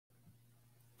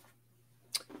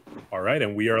All right,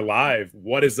 and we are live.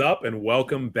 What is up, and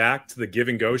welcome back to the Give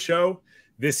and Go Show.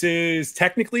 This is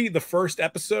technically the first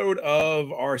episode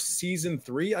of our season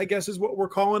 3, I guess is what we're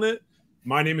calling it.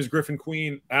 My name is Griffin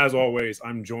Queen. As always,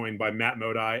 I'm joined by Matt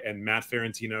Modi and Matt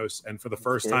Ferentinos. And for the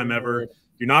first time ever,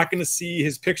 you're not going to see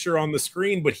his picture on the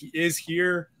screen, but he is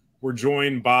here. We're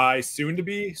joined by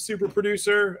soon-to-be super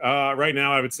producer. Right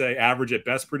now, I would say average at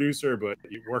best producer, but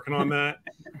you're working on that.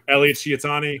 Elliot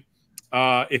Chiatani.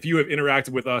 If you have interacted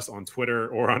with us on Twitter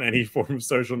or on any form of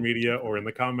social media or in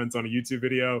the comments on a YouTube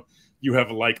video, you have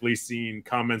likely seen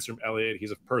comments from Elliot.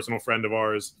 He's a personal friend of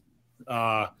ours.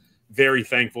 Very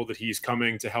thankful that he's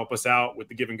coming to help us out with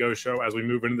the Give and Go Show as we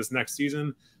move into this next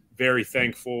season. Very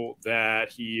thankful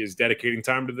that he is dedicating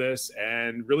time to this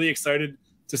and really excited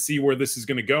to see where this is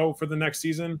going to go for the next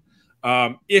season.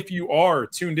 If you are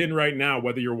tuned in right now,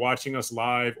 whether you're watching us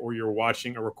live or you're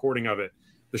watching a recording of it,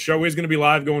 the show is going to be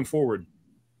live going forward.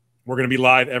 We're going to be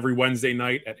live every Wednesday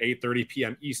night at 8:30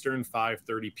 p.m. Eastern,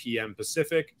 5:30 p.m.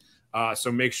 Pacific.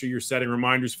 So make sure you're setting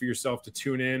reminders for yourself to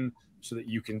tune in so that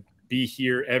you can be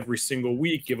here every single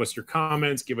week. Give us your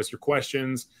comments, give us your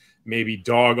questions, maybe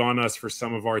dog on us for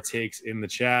some of our takes in the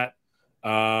chat.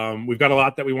 We've got a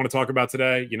lot that we want to talk about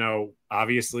today. You know,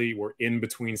 obviously we're in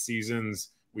between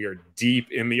seasons. We are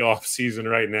deep in the off season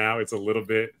right now. It's a little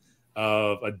bit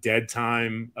of a dead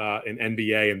time in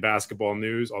NBA and basketball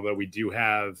news, although we do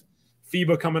have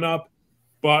FIBA coming up.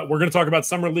 But we're going to talk about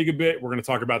Summer League a bit. We're going to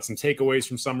talk about some takeaways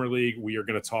from Summer League. We are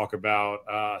going to talk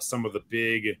about some of the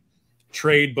big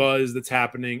trade buzz that's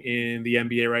happening in the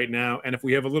NBA right now. And if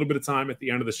we have a little bit of time at the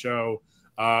end of the show,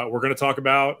 we're going to talk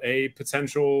about a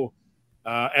potential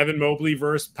Evan Mobley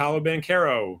versus Paolo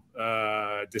Banchero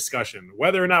discussion.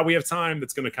 Whether or not we have time,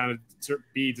 that's going to kind of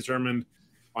be determined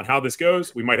on how this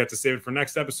goes. We might have to save it for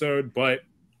next episode, but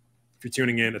if you're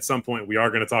tuning in at some point, we are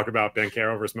going to talk about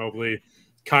Banchero versus Mobley.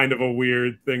 Kind of a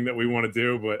weird thing that we want to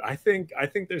do, but I think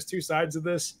there's two sides of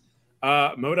this.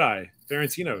 Modi,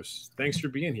 Ferentinos, thanks for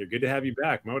being here. Good to have you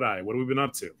back. Modi, what have we been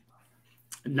up to?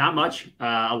 Not much.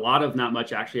 A lot of not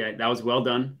much, actually. That was well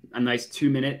done. A nice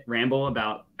 2-minute ramble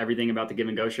about everything about the Give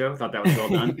and Go Show. Thought that was well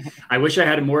done. I wish I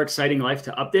had a more exciting life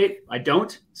to update. I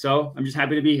don't, so I'm just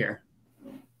happy to be here.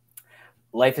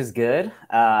 Life is good.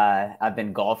 I've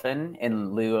been golfing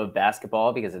in lieu of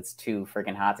basketball because it's too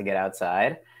freaking hot to get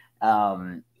outside.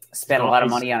 Spent a lot of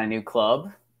money on a new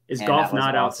club. Is golf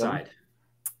not outside?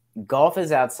 Golf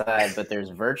is outside, but there's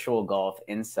virtual golf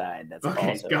inside. That's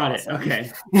okay. Also got awesome. it.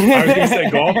 Okay. I was gonna say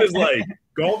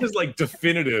golf is like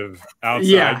definitive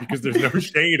outside because there's no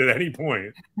shade at any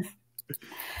point.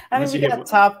 I mean, we got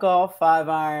Top Golf,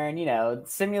 5-iron. You know,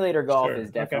 simulator golf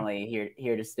is definitely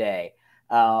here to stay.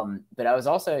 But I was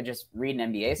also just reading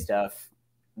NBA stuff.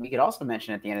 We could also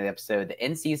mention at the end of the episode the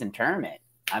in-season tournament.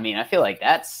 I mean, I feel like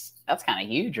that's kind of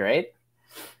huge, right?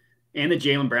 And the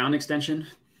Jaylen Brown extension.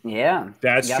 Yeah,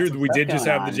 that's true. We did just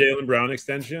have the Jaylen Brown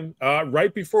extension.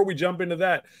 Right before we jump into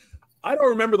that, I don't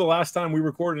remember the last time we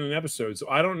recorded an episode, so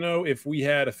I don't know if we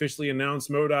had officially announced,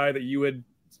 Modi, that you had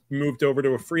moved over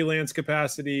to a freelance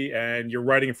capacity and you're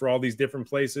writing for all these different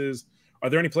places. Are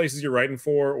there any places you're writing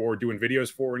for or doing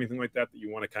videos for or anything like that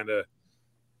you want to kind of,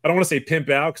 I don't want to say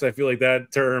pimp out because I feel like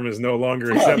that term is no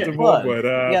longer acceptable, but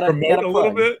promote a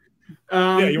little bit?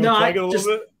 Yeah, you want to plug it a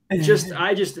little bit?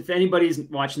 If anybody's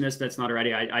watching this that's not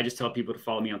already, I just tell people to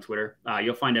follow me on Twitter.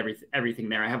 You'll find everything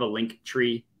there. I have a link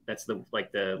tree. That's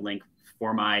the link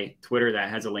for my Twitter that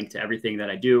has a link to everything that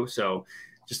I do. So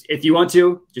just if you want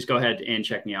to, just go ahead and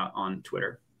check me out on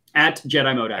Twitter at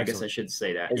Jedi Mode. I guess I should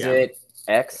say that. Is it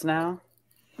X now?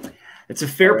 It's a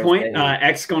fair point.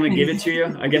 X going to give it to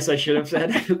you. I guess I should have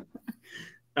said.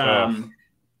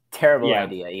 Terrible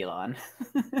idea, Elon.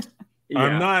 Yeah.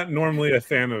 I'm not normally a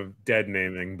fan of dead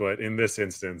naming, but in this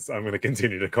instance, I'm going to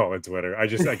continue to call it Twitter. I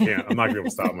can't. I'm not going to be able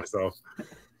to stop myself.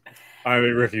 I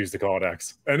refuse to call it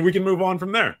X. And we can move on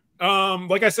from there.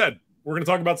 Like I said, we're going to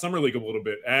talk about Summer League a little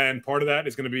bit. And part of that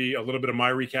is going to be a little bit of my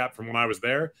recap from when I was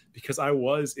there, because I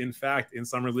was, in fact, in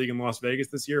Summer League in Las Vegas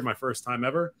this year, my first time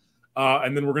ever.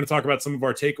 And then we're going to talk about some of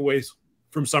our takeaways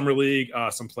from Summer League,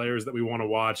 some players that we want to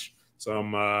watch,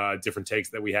 some different takes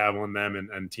that we have on them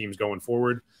and teams going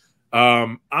forward.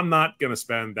 I'm not going to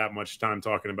spend that much time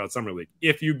talking about Summer League.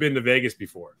 If you've been to Vegas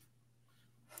before,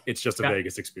 it's just a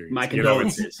Vegas experience. My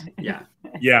condolences. Yeah.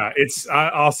 It's,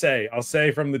 I'll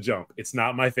say from the jump, it's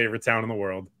not my favorite town in the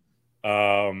world.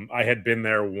 I had been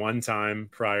there one time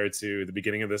prior to the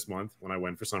beginning of this month when I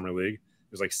went for Summer League.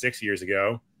 It was like 6 years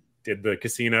ago. Did the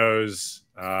casinos,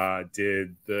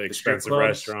 did the expensive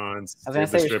restaurants. I was going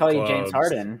to say, we should call you James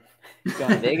Harden. Going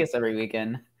to Vegas every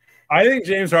weekend. I think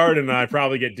James Harden and I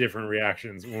probably get different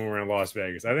reactions when we're in Las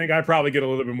Vegas. I think I probably get a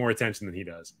little bit more attention than he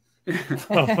does.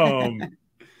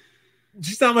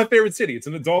 Just not my favorite city. It's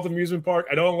an adult amusement park.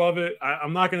 I don't love it.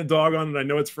 I'm not going to dog on it. I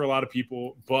know it's for a lot of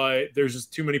people, but there's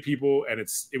just too many people, and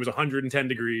it was 110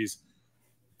 degrees.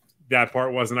 That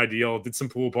part wasn't ideal. Did some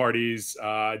pool parties.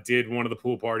 Did one of the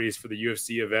pool parties for the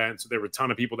UFC event. So there were a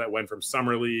ton of people that went from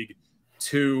Summer League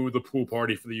to the pool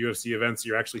party for the UFC event. So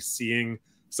you're actually seeing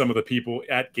some of the people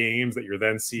at games that you're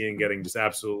then seeing getting just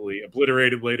absolutely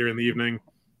obliterated later in the evening.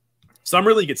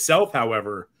 Summer League itself,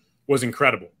 however, was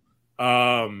incredible.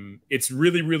 It's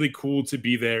really, really cool to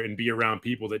be there and be around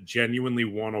people that genuinely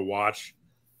want to watch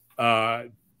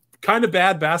kind of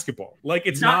bad basketball. Like,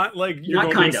 it's not like you're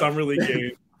going to a Summer League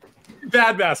game.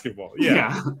 Bad basketball.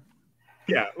 Yeah.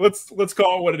 Yeah. Let's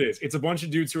call it what it is. It's a bunch of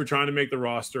dudes who are trying to make the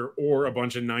roster, or a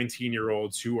bunch of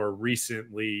 19-year-olds who are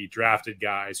recently drafted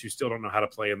guys who still don't know how to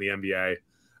play in the NBA.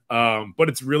 But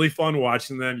it's really fun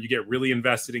watching them. You get really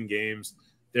invested in games.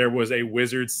 There was a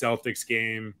Wizards Celtics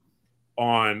game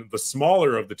on the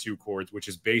smaller of the two courts, which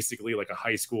is basically like a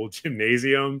high school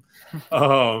gymnasium.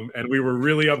 And we were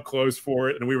really up close for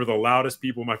it. And we were the loudest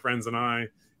people, my friends and I,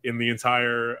 in the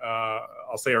entire,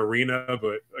 I'll say arena,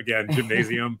 but again,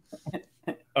 gymnasium.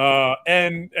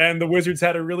 And the Wizards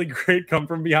had a really great come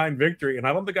from behind victory. And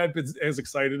I don't think I've been as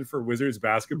excited for Wizards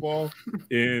basketball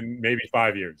in maybe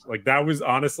 5 years. Like, that was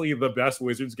honestly the best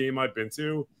Wizards game I've been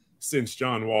to since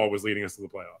John Wall was leading us to the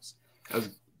playoffs.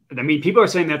 I mean, people are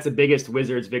saying that's the biggest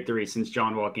Wizards victory since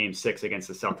John Wall Game 6 against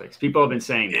the Celtics. People have been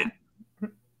saying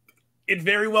that. It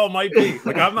very well might be.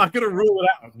 Like, I'm not going to rule it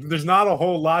out. There's not a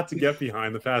whole lot to get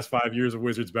behind the past 5 years of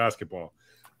Wizards basketball.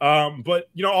 But,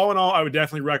 you know, all in all, I would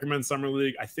definitely recommend Summer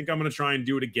League. I think I'm going to try and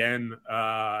do it again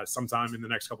sometime in the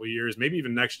next couple of years, maybe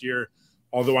even next year.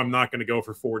 Although I'm not going to go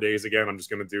for 4 days again. I'm just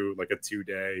going to do like a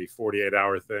 2-day,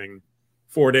 48-hour thing.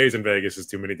 4 days in Vegas is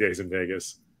too many days in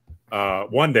Vegas.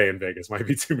 1 day in Vegas might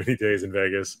be too many days in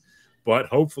Vegas, but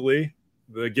hopefully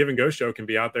the Give and Go show can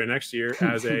be out there next year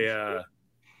as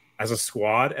a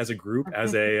squad, as a group,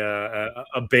 as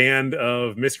a band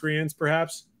of miscreants,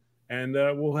 perhaps, and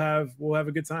we'll have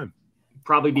a good time.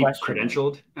 Probably be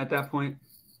credentialed at that point.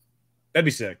 That'd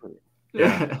be sick.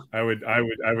 Yeah, I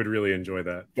would really enjoy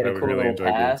that. Get a I would cool really little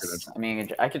enjoy pass. I mean,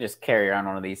 I could just carry around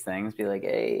one of these things, be like,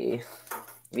 "Hey,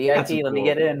 VIP, let me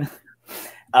get in."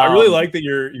 I really like that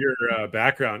your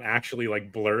background actually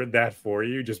like blurred that for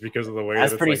you, just because of the way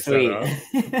that's pretty sweet.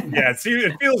 Set up. Yeah,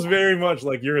 it feels very much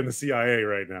like you're in the CIA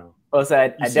right now. Well, so I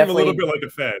definitely a little bit like the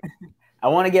Fed. I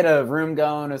want to get a room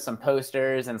going with some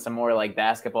posters and some more like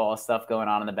basketball stuff going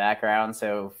on in the background.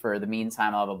 So for the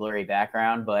meantime, I'll have a blurry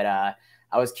background. But I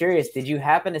was curious, did you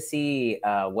happen to see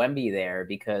Wemby there?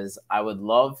 Because I would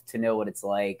love to know what it's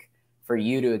like for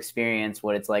you to experience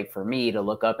what it's like for me to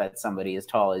look up at somebody as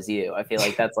tall as you. I feel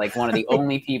like that's like one of the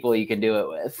only people you can do it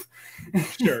with.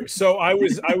 Sure. So I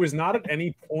was not at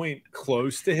any point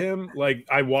close to him. Like,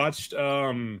 I watched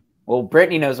well,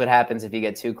 Brittany knows what happens if you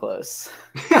get too close.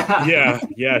 yeah,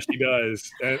 she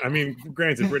does. And, I mean,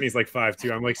 granted, Brittany's like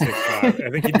 5'2". I'm like 6'5". I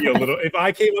think he'd be a little. If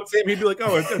I came up to him, he'd be like,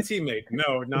 "Oh, it's a teammate."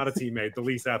 No, not a teammate. The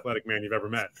least athletic man you've ever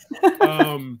met.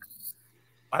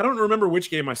 I don't remember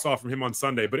which game I saw from him on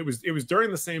Sunday, but it was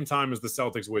during the same time as the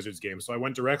Celtics Wizards game. So I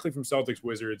went directly from Celtics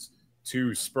Wizards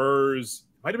to Spurs,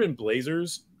 might have been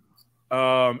Blazers,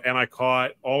 and I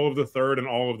caught all of the third and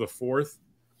all of the fourth.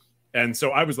 And so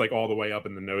I was like all the way up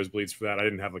in the nosebleeds for that. I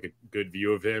didn't have like a good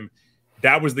view of him.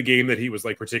 That was the game that he was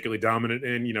like particularly dominant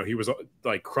in. You know, he was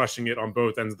like crushing it on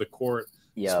both ends of the court.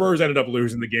 Yep. Spurs ended up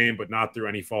losing the game, but not through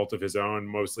any fault of his own,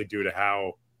 mostly due to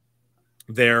how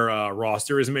their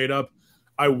roster is made up.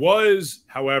 I was,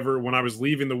 however, when I was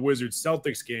leaving the Wizards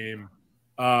Celtics game,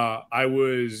 I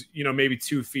was, you know, maybe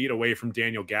 2 feet away from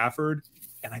Daniel Gafford.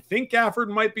 And I think Gafford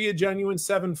might be a genuine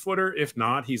 7-footer. If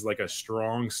not, he's like a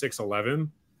strong 6'11".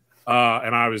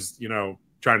 And I was, you know,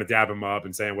 trying to dab him up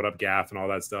and saying, "What up, Gaff," and all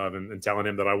that stuff, and telling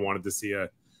him that I wanted to see a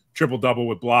triple-double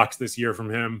with blocks this year from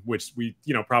him, which we,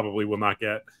 you know, probably will not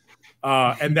get.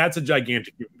 And that's a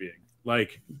gigantic human being.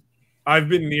 Like, I've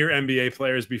been near NBA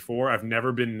players before. I've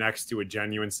never been next to a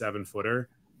genuine 7-footer.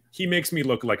 He makes me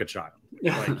look like a child.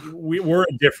 Like, we're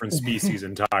a different species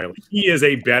entirely. He is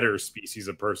a better species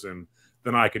of person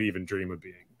than I could even dream of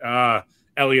being.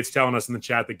 Elliot's telling us in the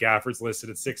chat that Gafford's listed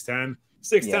at 6'10".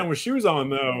 6'10" with shoes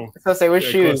on, though. So say with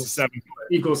shoes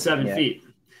equals 7 feet.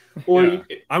 Or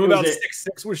I'm about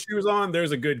 6'6" with shoes on.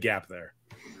 There's a good gap there.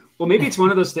 Well, maybe it's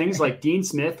one of those things like Dean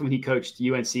Smith, when he coached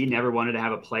UNC, never wanted to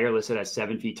have a player listed as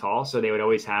 7 feet tall. So they would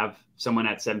always have someone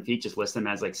at 7 feet, just list them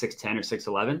as like 6'10" or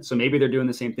 6'11". So maybe they're doing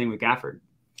the same thing with Gafford.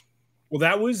 Well,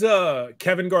 that was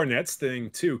Kevin Garnett's thing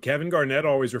too. Kevin Garnett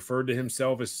always referred to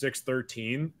himself as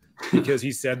 6'13" because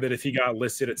he said that if he got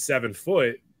listed at 7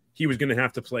 foot, he was going to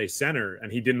have to play center,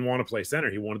 and he didn't want to play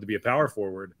center. He wanted to be a power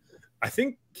forward. I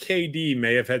think KD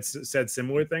may have said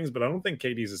similar things, but I don't think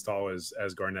KD's as tall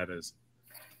as Garnett is.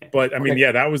 But I mean,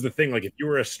 yeah, that was the thing. Like, if you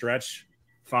were a stretch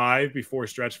 5 before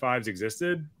stretch 5s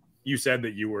existed, you said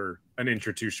that you were an inch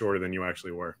or two shorter than you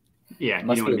actually were. Yeah,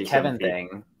 must be a Kevin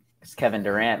thing. It's Kevin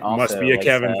Durant also must be a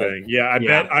Kevin thing. Yeah, I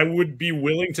bet I would be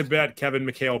willing to bet Kevin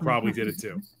McHale probably did it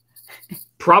too.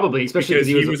 Probably, especially because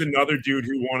he was another dude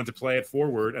who wanted to play at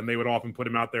forward, and they would often put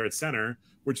him out there at center,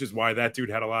 which is why that dude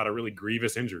had a lot of really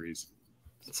grievous injuries.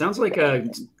 It sounds like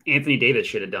Anthony Davis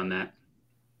should have done that.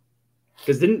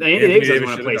 Because didn't Anthony Davis doesn't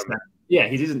want to play center? Yeah,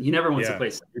 he never wants to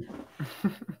play center.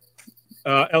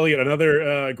 Elliot,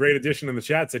 another great addition in the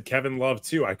chat, said Kevin Love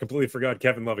too. I completely forgot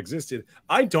Kevin Love existed.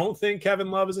 I don't think Kevin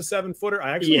Love is a 7-footer.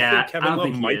 I actually think Kevin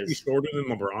Love might be shorter than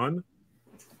LeBron,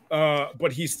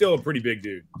 but he's still a pretty big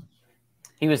dude.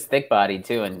 He was thick-bodied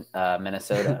too in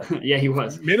Minnesota. Yeah, he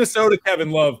was. Minnesota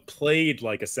Kevin Love played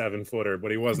like a 7-footer,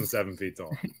 but he wasn't 7 feet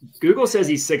tall. Google says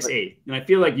he's 6'8", and I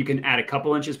feel like you can add a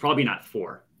couple inches, probably not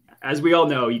 4. As we all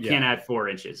know, you can't add 4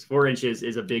 inches. 4 inches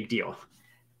is a big deal.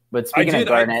 But speaking of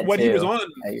Garnett, when he was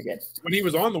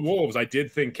on the Wolves, I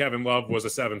did think Kevin Love was a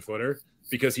 7-footer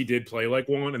because he did play like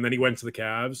one, and then he went to the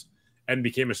Cavs and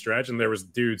became a stretch, and there was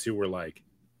dudes who were like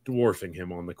dwarfing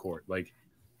him on the court. Like,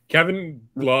 Kevin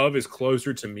Love is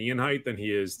closer to me in height than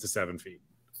he is to 7 feet,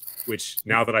 which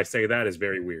now that I say that is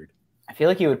very weird. I feel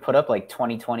like he would put up like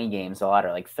 20-20 games a lot,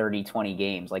 or like 30-20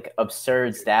 games, like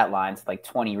absurd stat lines, like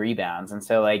 20 rebounds. And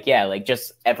so like, yeah, like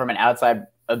just from an outside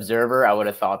observer, I would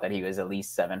have thought that he was at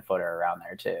least 7-footer around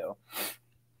there too.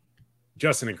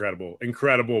 Just an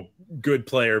incredible good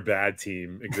player, bad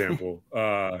team example.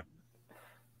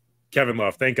 Kevin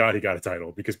Love, thank God he got a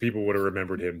title because people would have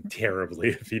remembered him terribly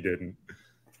if he didn't.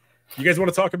 You guys want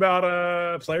to talk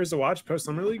about players to watch post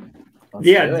Summer League?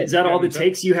 Is that all the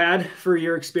takes you had for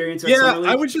your experience?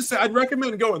 I would just say I'd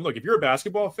recommend going. Look, if you're a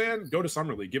basketball fan, go to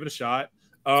Summer League, give it a shot.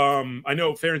 I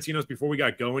know Ferentinos, before we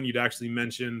got going, you'd actually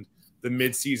mentioned the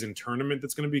midseason tournament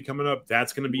that's going to be coming up.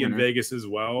 That's going to be in Vegas as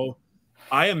well.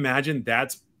 I imagine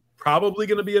that's probably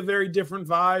going to be a very different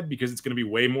vibe because it's going to be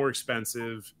way more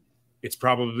expensive. It's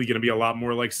probably going to be a lot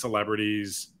more like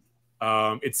celebrities.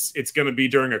 It's going to be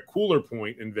during a cooler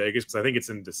point in Vegas because I think it's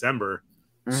in December.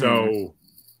 So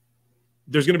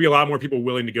there's going to be a lot more people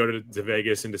willing to go to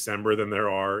Vegas in December than there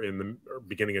are in the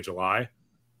beginning of July.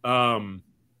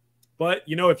 But,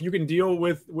 you know, if you can deal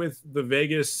with the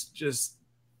Vegas just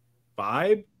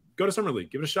vibe, go to Summer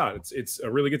League. Give it a shot. It's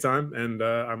a really good time, and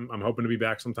I'm hoping to be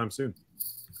back sometime soon.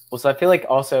 Well, so I feel like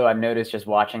also I've noticed just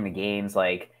watching the games,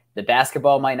 like the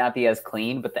basketball might not be as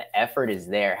clean, but the effort is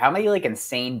there. How many like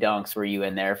insane dunks were you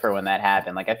in there for when that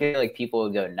happened? Like, I feel like people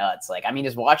would go nuts. Like, I mean,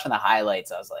 just watching the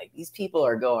highlights, I was like, these people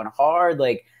are going hard.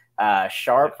 Like,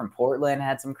 Sharp from Portland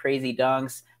had some crazy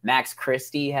dunks. Max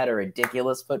Christie had a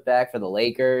ridiculous putback for the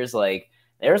Lakers. Like,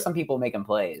 there are some people making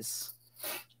plays.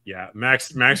 Yeah,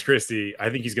 Max Christie, I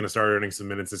think he's going to start earning some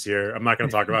minutes this year. I'm not going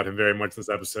to talk about him very much this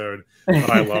episode, but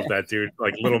I love that dude.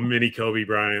 Like, little mini Kobe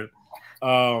Bryant.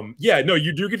 Yeah, no,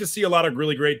 you do get to see a lot of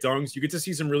really great dunks. You get to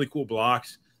see some really cool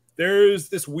blocks. There's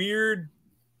this weird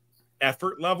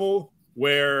effort level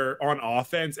where on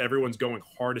offense, everyone's going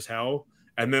hard as hell.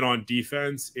 And then on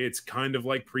defense, it's kind of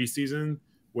like preseason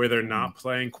where they're not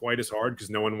playing quite as hard because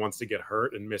no one wants to get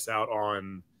hurt and miss out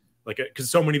on because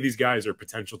so many of these guys are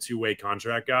potential two-way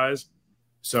contract guys.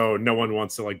 So no one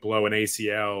wants to like blow an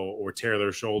ACL or tear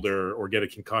their shoulder or get a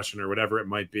concussion or whatever it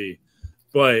might be.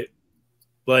 But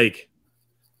like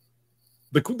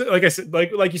I said,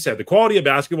 like you said, the quality of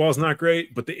basketball is not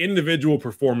great, but the individual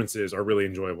performances are really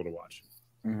enjoyable to watch.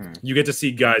 You get to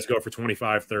see guys go for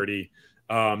 25, 30.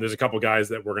 There's a couple guys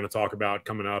that we're going to talk about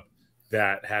coming up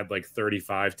that had like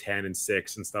 35, 10, and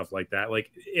 6 and stuff like that.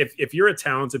 Like if you're a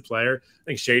talented player, I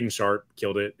think Shaedon Sharp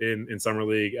killed it in Summer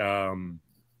League.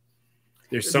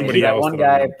 There's somebody else. One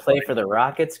guy play for the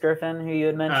Rockets, Griffin, who you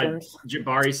had mentioned.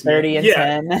 Jabari Smith. 30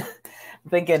 and 10.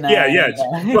 Thinking,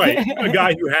 right. A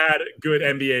guy who had good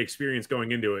NBA experience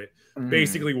going into it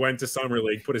basically went to Summer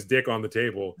League, put his dick on the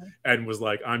table, and was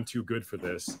like, I'm too good for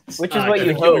this. Which is what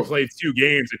you hope. He only played 2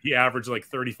 games, and he averaged like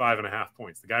 35.5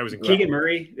 points. The guy was incredible. Keegan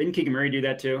Murray. Didn't Keegan Murray do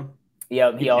that too?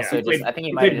 Yeah, he also I think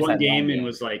he might have played one game and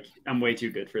was like, I'm way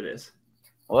too good for this.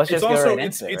 Well, let's just go right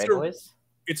into it, right, boys?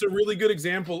 It's a really good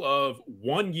example of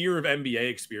 1 year of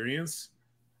NBA experience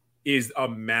is a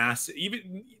massive,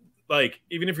 even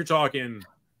if you're talking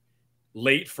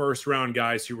late first round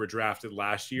guys who were drafted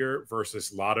last year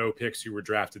versus lotto picks who were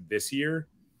drafted this year,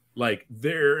 like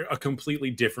they're a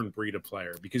completely different breed of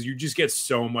player because you just get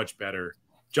so much better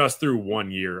just through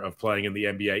 1 year of playing in the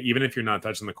NBA, even if you're not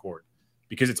touching the court,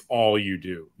 because it's all you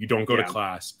do. You don't go to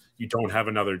class. You don't have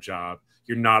another job.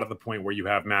 You're not at the point where you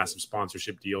have massive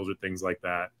sponsorship deals or things like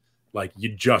that. Like,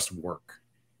 you just work.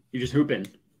 You're just hooping.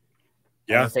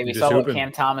 Yeah, we saw what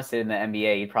Cam Thomas did in the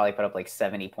NBA. He probably put up like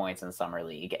 70 points in summer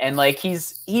league, and like he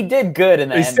did good in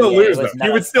the NBA. Still lose though. He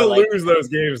would still lose those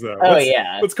games though.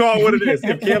 Let's call it what it is.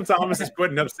 If Cam Thomas is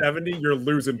putting up 70, you're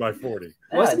losing by 40.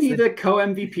 Wasn't he the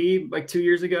co-MVP like 2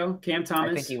 years ago? Cam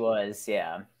Thomas. I think he was.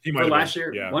 Yeah. He might have last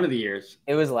year. Yeah. One of the years.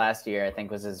 It was last year. I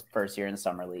think was his first year in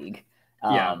summer league.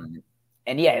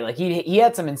 And yeah, like he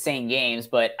had some insane games,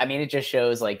 but I mean, it just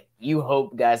shows like you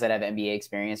hope guys that have NBA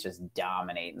experience just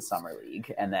dominate in summer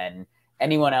league, and then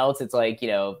anyone else, it's like, you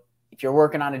know, if you're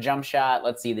working on a jump shot,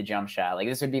 let's see the jump shot. Like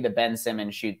this would be the Ben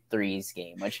Simmons shoot threes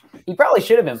game, which he probably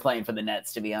should have been playing for the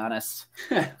Nets, to be honest.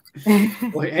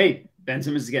 Well, hey, Ben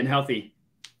Simmons is getting healthy.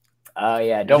 Oh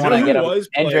yeah, don't want to get him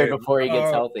injured before he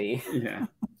gets healthy. Yeah,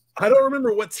 I don't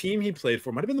remember what team he played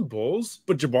for. Might have been the Bulls,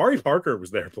 but Jabari Parker was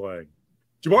there playing.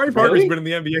 Jabari Parker's been in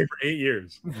the NBA for 8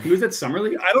 years. He was at Summer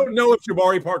League? I don't know if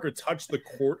Jabari Parker touched the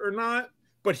court or not,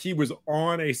 but he was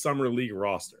on a Summer League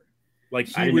roster. Like,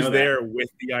 he was there with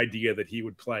the idea that he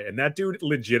would play. And that dude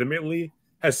legitimately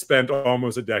has spent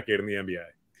almost a decade in the NBA.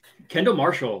 Kendall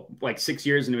Marshall, like 6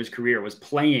 years into his career, was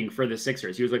playing for the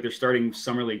Sixers. He was like their starting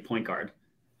Summer League point guard.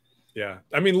 Yeah.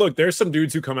 I mean, look, there's some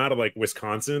dudes who come out of like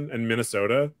Wisconsin and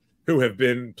Minnesota who have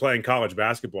been playing college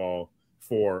basketball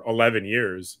for 11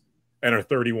 years and are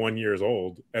 31 years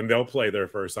old, and they'll play their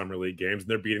first Summer League games, and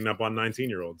they're beating up on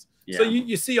 19-year-olds. Yeah. So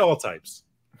you see all types.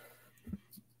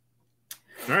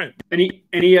 All right. Any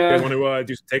you guys want to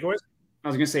do some takeaways? I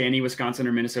was going to say, any Wisconsin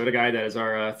or Minnesota guy that is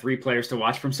our 3 players to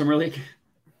watch from Summer League?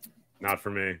 Not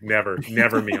for me. Never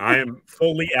me. I am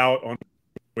fully out on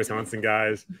Wisconsin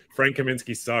guys. Frank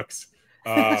Kaminsky sucks.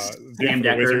 Sam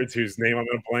Decker. Wizards, whose name I'm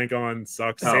going to blank on,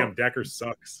 sucks. Oh. Sam Decker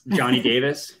sucks. Johnny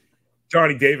Davis.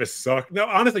 Johnny Davis sucked. No,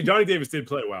 honestly, Johnny Davis did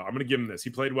play well. I'm going to give him this. He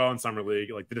played well in Summer League.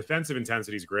 Like, the defensive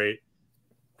intensity is great.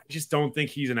 I just don't think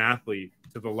he's an athlete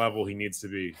to the level he needs to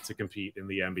be to compete in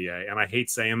the NBA. And I hate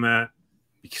saying that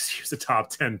because he was a top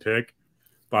 10 pick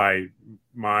by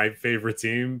my favorite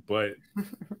team, but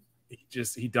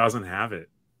he doesn't have it.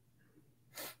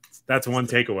 That's one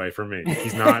takeaway for me.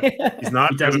 He's not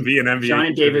going to be an NBA.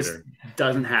 Johnny Davis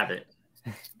doesn't have it.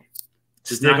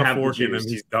 Just take a fork in him.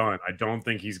 He's done. I don't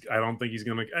think he's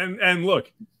gonna. And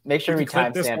look, make sure we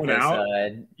timestamp this one out.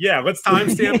 Yeah, let's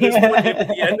timestamp this one. If at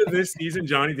the end of this season,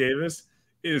 Johnny Davis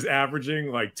is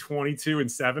averaging like 22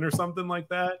 and 7 or something like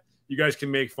that, you guys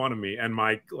can make fun of me and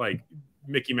my like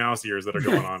Mickey Mouse ears that are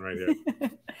going on right here.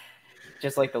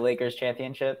 Just like the Lakers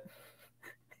championship.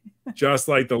 Just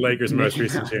like the Lakers' most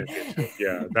recent championship.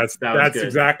 Yeah, that's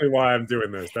exactly why I'm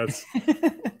doing this. That's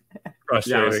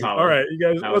frustrating. All right, you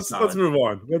guys, let's move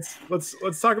on.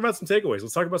 Let's talk about some takeaways.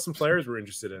 Let's talk about some players we're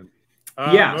interested in.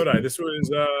 Modi, this was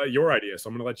your idea, so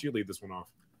I'm going to let you lead this one off.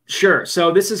 Sure.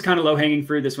 So this is kind of low-hanging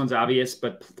fruit. This one's obvious,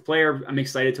 but the player I'm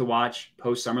excited to watch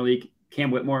post-Summer League,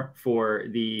 Cam Whitmore for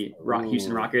the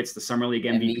Houston Rockets, the Summer League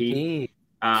MVP.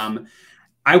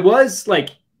 I was like,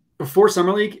 before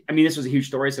Summer League, I mean, this was a huge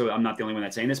story, so I'm not the only one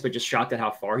that's saying this, but just shocked at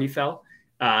how far he fell.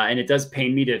 And it does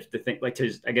pain me to think, like,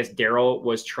 I guess Daryl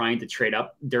was trying to trade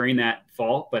up during that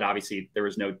fall, but obviously there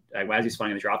was no, as he's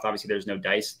flying in the draft, obviously there's no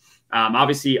dice.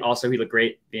 Obviously, also, he looked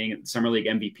great being Summer League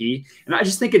MVP. And I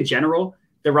just think in general,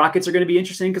 the Rockets are going to be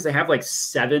interesting because they have like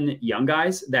 7 young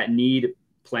guys that need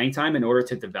playing time in order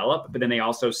to develop. But then they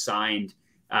also signed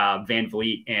Van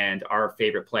Vliet and our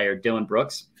favorite player, Dylan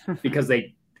Brooks, because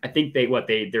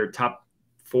their top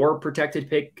 4 protected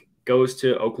pick goes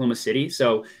to Oklahoma City.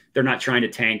 So they're not trying to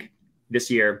tank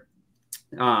this year.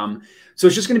 So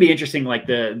it's just going to be interesting, like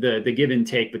the give and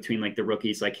take between like the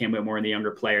rookies, like Cam Whitmore, and the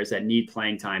younger players that need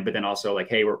playing time, but then also like,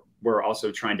 hey, we're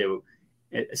also trying to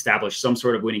establish some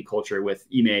sort of winning culture with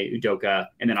Ime Udoka.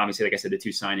 And then obviously, like I said, the 2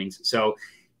 signings. So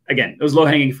again, it was low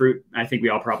hanging fruit. I think we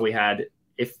all probably had,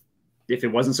 if it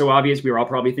wasn't so obvious, we were all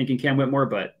probably thinking Cam Whitmore,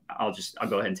 but I'll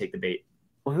go ahead and take the bait.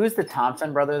 Well, who's the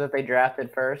Thompson brother that they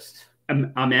drafted first?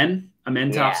 Amen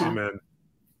Thompson. Amen.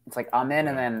 It's like Amen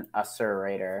and then Asur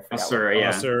Raider. Asur,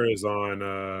 yeah. Asur is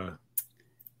on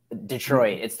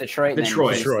Detroit. It's Detroit.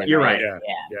 Detroit. You're right. Yeah.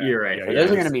 You're right. Yeah,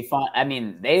 those are going to be fun. I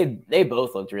mean, they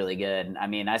both looked really good. I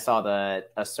mean, I saw the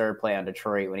Asur play on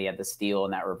Detroit when he had the steal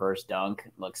and that reverse dunk.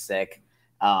 Looked sick.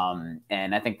 And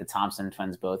I think the Thompson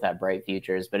twins both have bright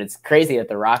futures. But it's crazy that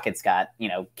the Rockets got,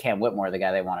 Cam Whitmore, the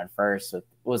guy they wanted first. What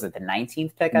was it, the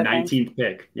 19th pick? 19th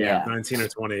pick. Yeah. 19 or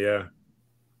 20, yeah.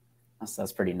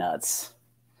 That's pretty nuts.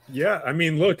 Yeah, I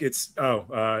mean, look, it's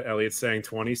Elliot's saying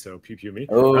 20, so pew me.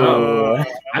 Oh,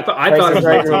 I thought it was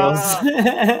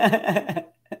rules.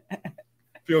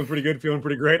 Feeling pretty good, feeling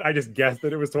pretty great. I just guessed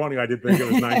that it was 20. I did think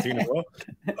it was 19 as well.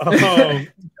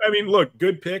 I mean, look,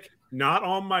 good pick. Not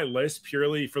on my list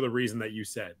purely for the reason that you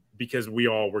said, because we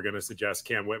all were going to suggest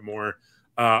Cam Whitmore.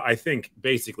 I think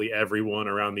basically everyone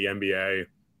around the NBA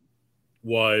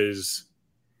was.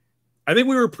 I think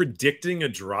we were predicting a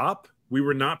drop. We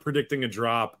were not predicting a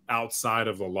drop outside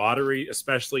of the lottery,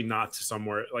 especially not to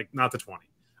somewhere like not to 20.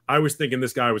 I was thinking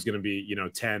this guy was going to be,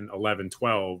 10, 11,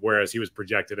 12, whereas he was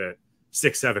projected at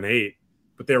 6, 7, 8.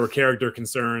 But there were character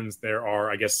concerns. There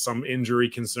are, I guess, some injury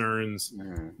concerns.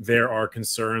 There are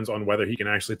concerns on whether he can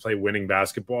actually play winning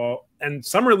basketball. And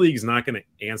Summer League's not going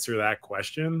to answer that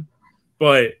question.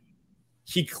 But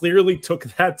he clearly took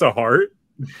that to heart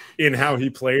in how he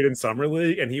played in Summer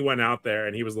League. And he went out there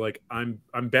and he was like, I'm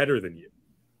better than you.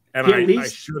 And I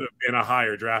should have been a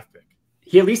higher draft pick.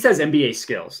 He at least has NBA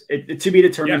skills. To be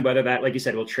determined whether that, like you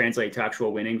said, will translate to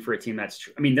actual winning for a team that's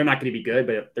 – I mean, they're not going to be good,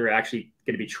 but they're actually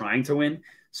going to be trying to win.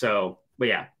 So, but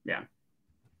yeah.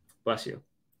 Bless you.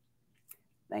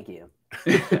 Thank you.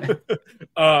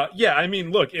 I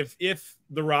mean, look, if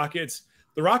the Rockets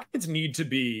need to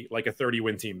be like a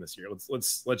 30-win team this year.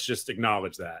 Let's just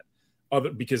acknowledge that.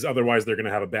 Because otherwise they're going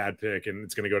to have a bad pick and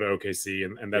it's going to go to OKC,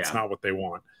 and that's not what they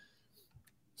want.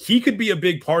 He could be a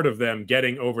big part of them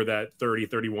getting over that 30,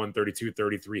 31, 32,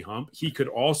 33 hump. He could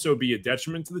also be a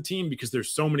detriment to the team because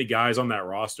there's so many guys on that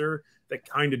roster that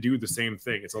kind of do the same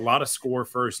thing. It's a lot of score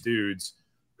first dudes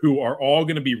who are all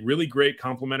going to be really great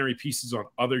complementary pieces on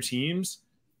other teams.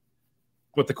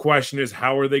 But the question is,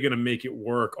 how are they going to make it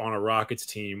work on a Rockets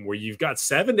team where you've got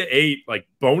 7 to 8 like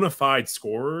bona fide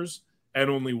scorers and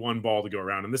only one ball to go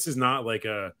around? And this is not like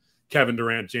a Kevin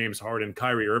Durant, James Harden,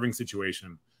 Kyrie Irving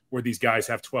situation where these guys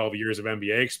have 12 years of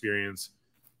NBA experience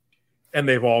and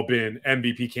they've all been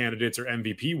MVP candidates or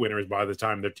MVP winners by the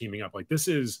time they're teaming up. Like, this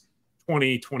is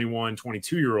 20, 21,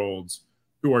 22-year-olds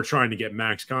who are trying to get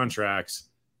max contracts.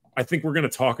 I think we're going to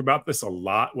talk about this a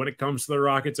lot when it comes to the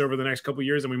Rockets over the next couple of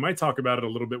years, and we might talk about it a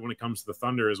little bit when it comes to the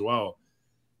Thunder as well.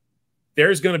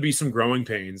 There's going to be some growing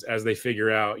pains as they figure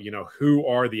out, who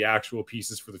are the actual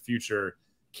pieces for the future.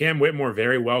 Cam Whitmore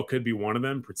very well could be one of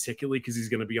them, particularly because he's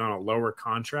going to be on a lower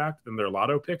contract than their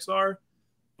lotto picks are.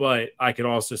 But I could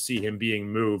also see him being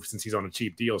moved since he's on a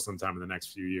cheap deal sometime in the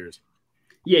next few years.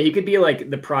 Yeah, he could be like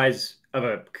the prize of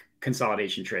a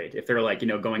consolidation trade. If they're like,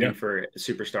 going in for a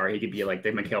superstar, he could be like the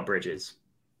Mikal Bridges.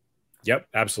 Yep,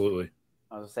 absolutely.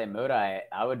 I was going to say, Modi,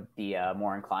 I would be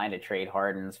more inclined to trade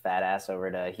Harden's fat ass over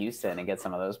to Houston and get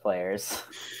some of those players.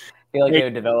 I feel like they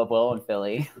would develop well in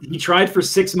Philly. He tried for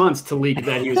 6 months to leak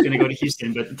that he was going to go to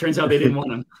Houston, but it turns out they didn't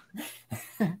want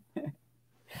him.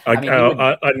 A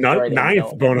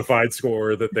ninth bona fide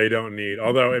scorer that they don't need.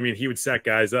 Although, I mean, he would set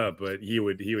guys up, but he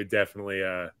would definitely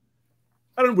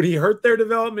would he hurt their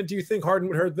development? Do you think Harden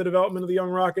would hurt the development of the young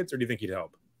Rockets, or do you think he'd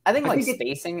help? I think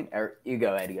spacing, or you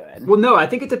go ahead. Well, no, I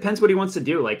think it depends what he wants to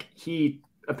do. Like, he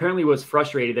apparently was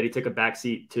frustrated that he took a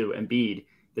backseat to Embiid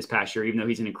this past year, even though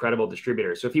he's an incredible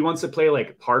distributor. So if he wants to play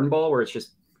like Harden ball, where it's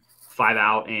just 5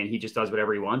 out and he just does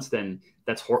whatever he wants, then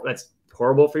that's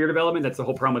horrible for your development. That's the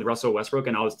whole problem with Russell Westbrook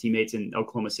and all his teammates in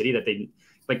Oklahoma City, that they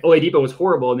like Oladipo was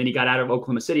horrible and then he got out of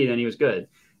Oklahoma City and then he was good.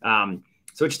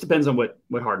 So it just depends on what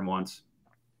Harden wants.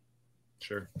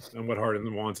 Sure. And what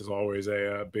Harden wants is always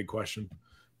a big question.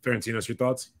 Ferentinos, your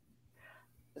thoughts?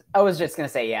 I was just going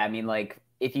to say, yeah, I mean, like,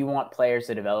 if you want players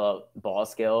to develop ball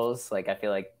skills, like, I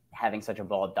feel like having such a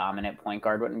ball dominant point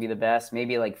guard wouldn't be the best.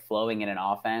 Maybe like flowing in an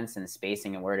offense and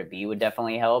spacing and where to be would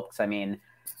definitely help. Cause I mean,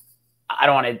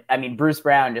 Bruce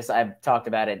Brown, I've talked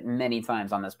about it many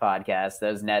times on this podcast.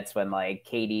 Those Nets, when like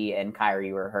KD and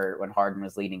Kyrie were hurt, when Harden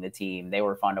was leading the team, they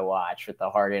were fun to watch with the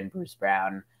Harden, Bruce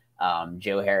Brown,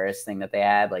 Joe Harris thing that they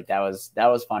had. Like that was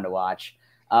fun to watch.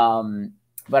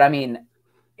 But I mean,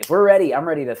 if we're ready, I'm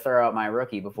ready to throw out my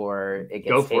rookie before it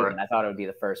gets taken. I thought it would be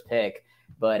the first pick.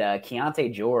 But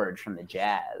Keontae George from the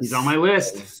Jazz. He's on my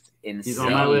list. He's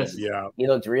on my list. Yeah. He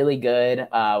looked really good.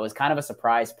 Was kind of a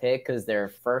surprise pick because their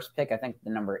first pick, I think the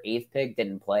number 8th pick,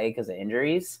 didn't play because of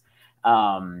injuries.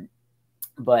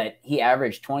 But he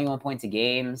averaged 21 points a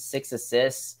game, 6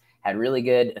 assists, had really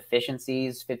good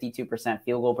efficiencies, 52%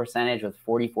 field goal percentage with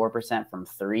 44% from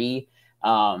 3.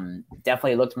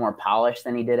 Definitely looked more polished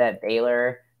than he did at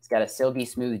Baylor. He's got a silky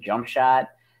smooth jump shot.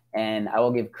 And I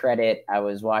will give credit. I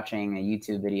was watching a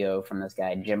YouTube video from this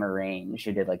guy, Jim Arrange,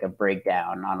 who did like a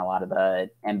breakdown on a lot of the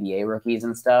NBA rookies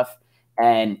and stuff.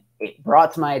 And it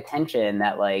brought to my attention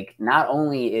that like, not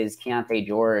only is Keontae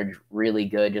George really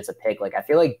good, just a pick, like I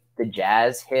feel like the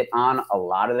Jazz hit on a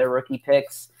lot of their rookie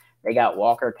picks. They got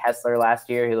Walker Kessler last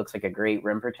year. He looks like a great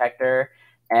rim protector.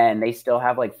 And they still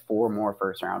have like 4 more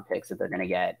first-round picks that they're going to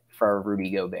get for Rudy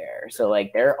Gobert. So,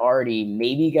 like, they're already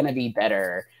maybe going to be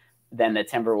better than the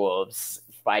Timberwolves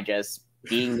by just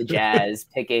being the Jazz,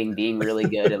 being really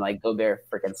good. And, like, Gobert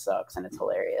freaking sucks, and it's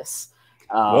hilarious.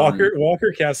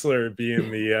 Walker Kessler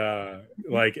being the,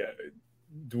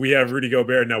 we have Rudy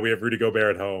Gobert. No, we have Rudy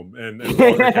Gobert at home. And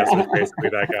Walker Kessler is basically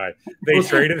that guy. They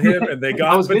traded him, and they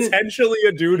got potentially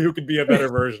a dude who could be a better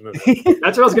version of him.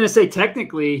 That's what I was going to say.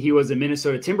 Technically, he was a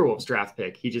Minnesota Timberwolves draft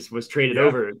pick. He just was traded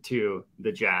over to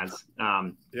the Jazz.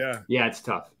 Yeah, it's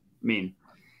tough. I mean,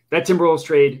 that Timberwolves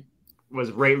trade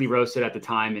was rightly roasted at the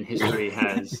time, and history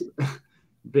has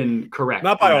been correct.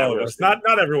 Not by all of us. Not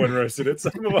everyone roasted it.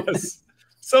 Some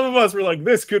of us were like,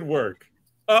 this could work.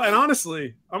 And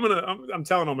honestly, I'm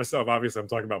telling on myself. Obviously, I'm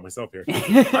talking about myself here.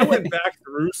 I went back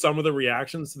through some of the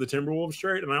reactions to the Timberwolves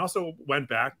trade, and I also went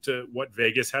back to what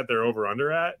Vegas had their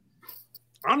over/under at.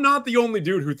 I'm not the only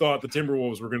dude who thought the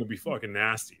Timberwolves were going to be fucking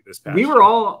nasty this past year. We were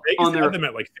all Vegas on them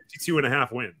at like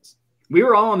 52.5 wins. We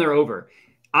were all on their over.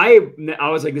 I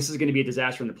was like, this is going to be a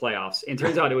disaster in the playoffs. And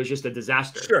turns out it was just a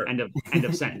disaster. Sure. End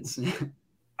of sentence.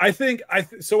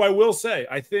 So I will say,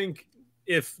 I think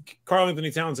if Karl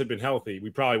Anthony Towns had been healthy, we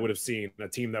probably would have seen a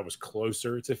team that was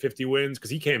closer to 50 wins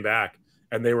because he came back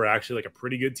and they were actually like a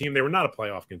pretty good team. They were not a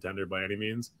playoff contender by any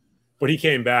means, but he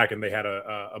came back and they had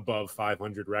a above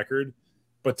 500 record.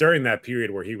 But during that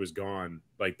period where he was gone,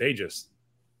 like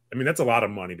that's a lot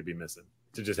of money to be missing,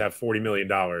 to just have $40 million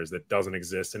that doesn't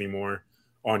exist anymore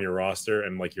on your roster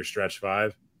and like your stretch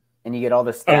 5. And you get all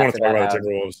the stats. I don't want to talk about the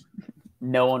Timberwolves.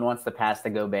 No one wants to pass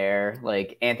to Gobert.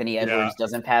 Like Anthony Edwards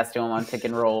doesn't pass to him on pick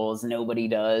and rolls. Nobody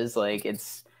does. Like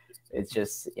it's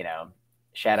just,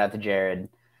 shout out to Jared.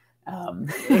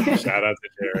 Shout out to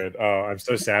Jared. Oh, I'm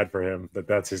so sad for him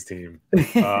that's his team.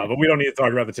 But we don't need to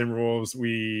talk about the Timberwolves.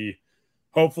 We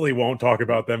hopefully won't talk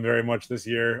about them very much this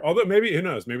year. Although maybe, who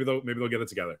knows? Maybe they'll get it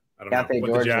together. I don't know.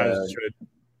 But the Jazz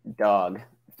should. Dog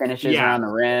finishes around the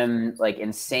rim, like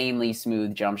insanely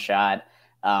smooth jump shot.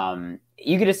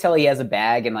 You could just tell he has a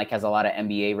bag and like has a lot of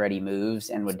NBA ready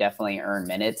moves and would definitely earn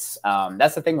minutes.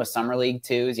 That's the thing with Summer League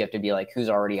too, is you have to be like, who's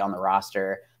already on the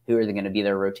roster? Who are they going to be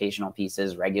their rotational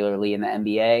pieces regularly in the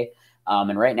NBA?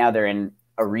 And right now they're in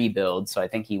a rebuild. So I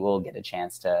think he will get a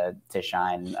chance to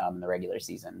shine in the regular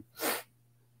season.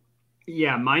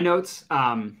 Yeah. My notes,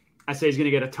 I say he's going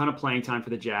to get a ton of playing time for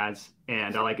the Jazz,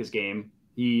 and I like his game.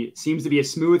 He seems to be a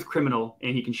smooth criminal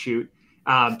and he can shoot.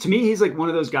 To me, he's like one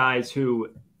of those guys who,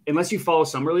 unless you follow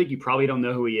Summer League, you probably don't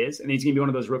know who he is. And he's going to be one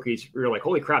of those rookies where you're like,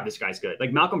 holy crap, this guy's good.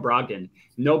 Like Malcolm Brogdon,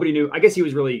 nobody knew. I guess he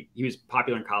was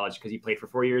popular in college because he played for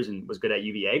 4 years and was good at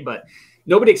UVA, but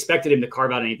nobody expected him to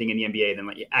carve out anything in the NBA. Then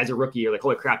like as a rookie, you're like,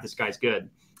 holy crap, this guy's good.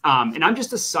 And I'm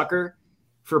just a sucker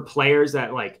for players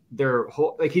that like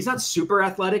he's not super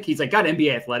athletic. He's like got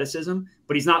NBA athleticism,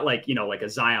 but he's not like, like a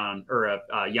Zion or a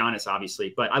Giannis,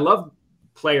 obviously. But I love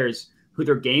players who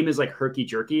their game is like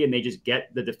herky-jerky and they just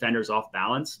get the defenders off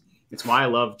balance. It's why I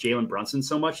love Jalen Brunson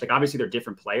so much. Like, obviously, they're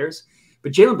different players.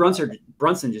 But Jalen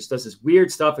Brunson just does this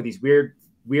weird stuff with these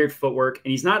weird footwork.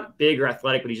 And he's not big or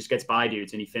athletic, but he just gets by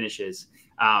dudes and he finishes.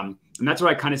 And that's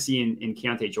what I kind of see in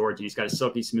Keontae George. And he's got a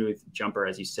silky smooth jumper,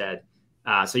 as you said.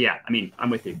 So, yeah, I mean, I'm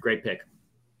with you. Great pick.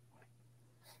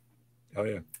 Oh,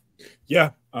 yeah. Yeah,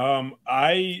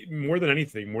 I more than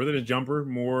anything, more than a jumper,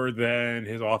 more than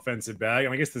his offensive bag,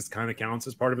 and I guess this kind of counts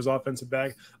as part of his offensive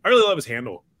bag. I really love his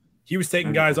handle. He was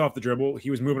taking guys off the dribble. He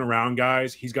was moving around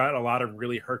guys. He's got a lot of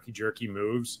really herky-jerky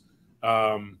moves.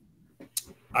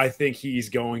 I think he's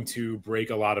going to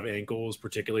break a lot of ankles,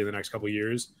 particularly in the next couple of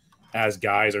years, as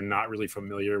guys are not really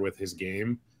familiar with his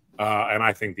game. And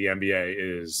I think the NBA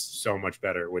is so much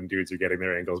better when dudes are getting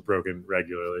their ankles broken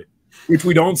regularly, which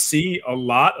we don't see a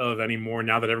lot of anymore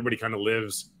now that everybody kind of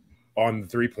lives on the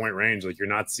 3-point range. Like, you're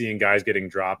not seeing guys getting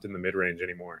dropped in the mid-range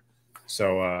anymore.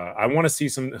 So I want to see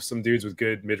some dudes with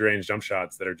good mid-range jump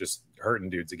shots that are just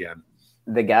hurting dudes again.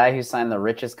 The guy who signed the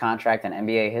richest contract in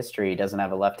NBA history doesn't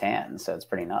have a left hand, so it's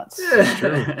pretty nuts. That's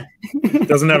true.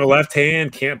 Doesn't have a left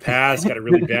hand, can't pass, got a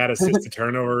really bad assist to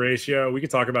turnover ratio. We could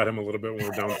talk about him a little bit when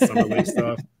we're done with the Summer League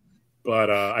stuff.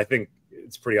 But I think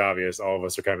it's pretty obvious all of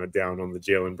us are kind of down on the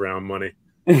Jaylen Brown money.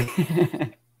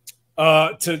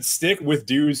 To stick with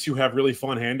dudes who have really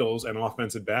fun handles and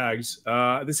offensive bags,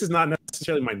 this is not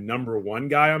necessarily my number one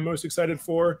guy I'm most excited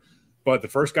for, but the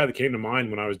first guy that came to mind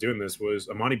when I was doing this was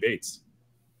Amani Bates.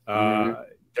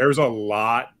 There's a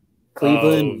lot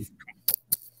Cleveland.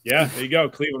 yeah, there you go.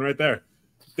 Cleveland right there.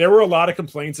 there were a lot of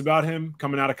complaints about him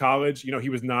coming out of college. You know, he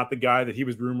was not the guy that he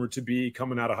was rumored to be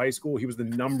coming out of high school. He was the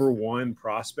 #1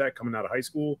 prospect coming out of high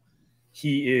school.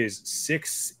 He is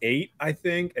 6'8", I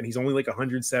think, and he's only like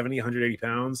 170, 180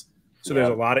 pounds. So there's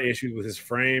a lot of issues with his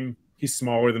frame. He's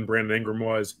smaller than Brandon Ingram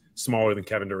was, smaller than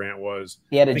Kevin Durant was.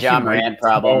 He had a John Morant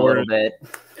problem a little bit.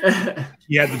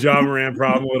 He had the John Morant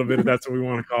problem a little bit, if that's what we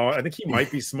want to call it. I think he might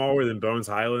be smaller than Bones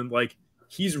Highland. Like,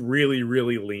 he's really,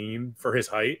 really lean for his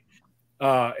height.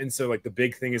 And so, like, the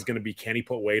big thing is going to be, can he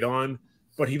put weight on?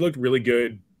 But he looked really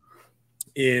good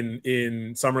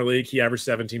in Summer League. He averaged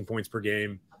 17 points per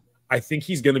game. I think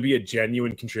he's going to be a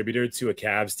genuine contributor to a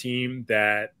Cavs team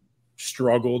that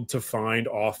struggled to find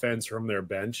offense from their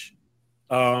bench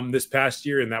this past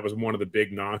year, and that was one of the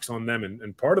big knocks on them.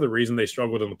 And part of the reason they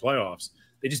struggled in the playoffs,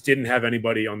 they just didn't have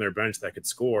anybody on their bench that could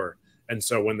score. And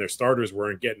so when their starters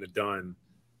weren't getting it done,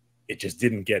 it just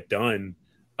didn't get done.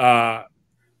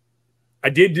 I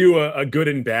did do a good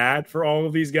and bad for all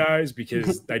of these guys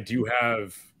because I do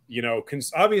have, you know,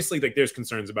 obviously, like, there's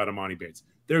concerns about Emoni Bates.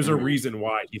 There's a reason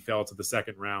why he fell to the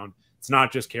second round. It's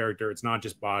not just character. It's not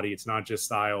just body. It's not just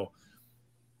style.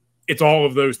 It's all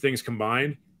of those things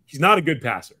combined. He's not a good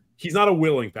passer. He's not a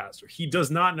willing passer. He does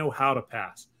not know how to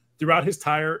pass. Throughout his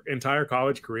entire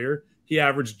college career, he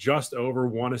averaged just over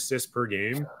 1 assist per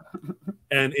game.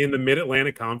 And in the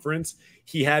Mid-Atlantic Conference,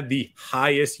 he had the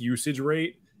highest usage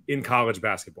rate in college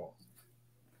basketball.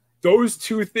 Those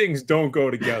two things don't go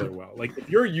together well. Like, if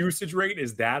your usage rate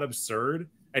is that absurd,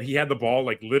 and he had the ball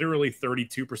like literally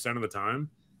 32% of the time,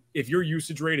 if your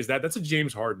usage rate is that's a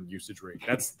James Harden usage rate.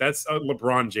 That's a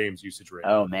LeBron James usage rate.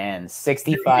 Oh man,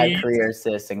 65 career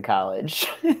assists in college.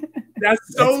 That's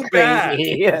so bad.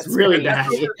 That's really bad.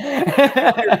 2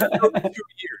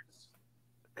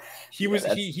 years.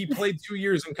 He played 2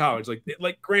 years in college.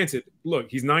 Like granted,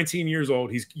 look, he's 19 years old.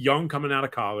 He's young coming out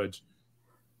of college.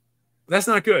 That's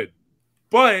not good.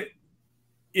 But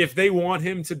if they want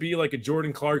him to be like a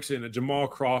Jordan Clarkson, a Jamal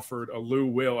Crawford, a Lou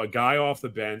Will, a guy off the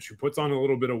bench who puts on a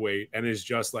little bit of weight and is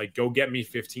just like, go get me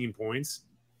 15 points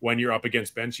when you're up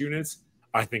against bench units,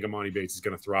 I think Emoni Bates is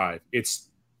going to thrive.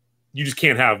 You just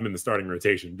can't have him in the starting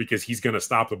rotation because he's going to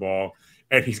stop the ball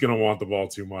and he's going to want the ball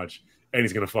too much and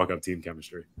he's going to fuck up team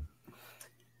chemistry.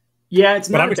 Yeah, it's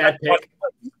not a bad pick.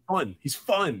 He's fun. He's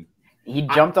fun. He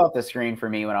jumped off the screen for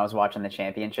me when I was watching the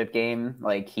championship game.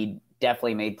 Like, he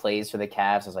definitely made plays for the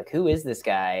Cavs. I was like, who is this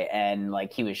guy? And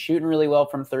like, he was shooting really well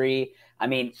from three. I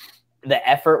mean, the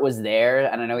effort was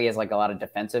there. And I know he has like a lot of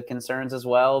defensive concerns as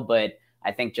well, but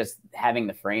I think just having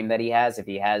the frame that he has, if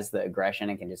he has the aggression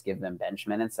and can just give them bench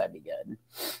minutes, that'd be good.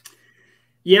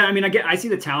 Yeah, I mean, I see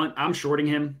the talent. I'm shorting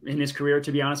him in his career,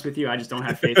 to be honest with you. I just don't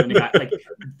have faith in the guy. Like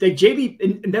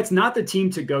JB, and that's not the team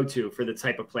to go to for the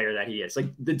type of player that he is. Like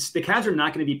the Cavs are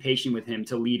not going to be patient with him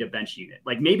to lead a bench unit.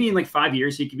 Like maybe in like 5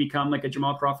 years he could become like a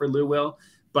Jamal Crawford, Lou Will,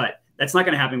 but that's not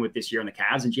going to happen with this year on the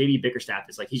Cavs. And JB Bickerstaff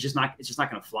is like, it's just not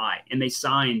going to fly. And they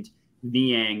signed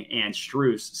Niang and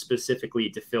Strus specifically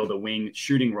to fill the wing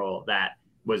shooting role that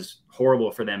was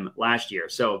horrible for them last year.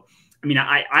 So I mean,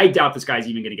 I doubt this guy's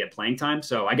even going to get playing time.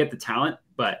 So I get the talent,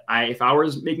 but if I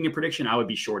was making a prediction, I would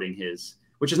be shorting his,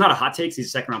 which is not a hot take. He's a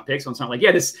second round pick. So it's not like,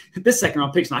 yeah, this second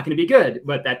round pick's not going to be good,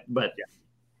 but yeah,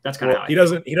 that's kind of how he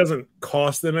doesn't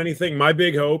cost them anything. My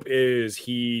big hope is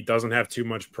he doesn't have too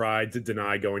much pride to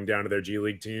deny going down to their G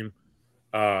League team.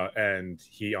 And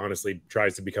he honestly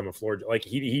tries to become a floor. Like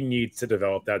he needs to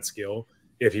develop that skill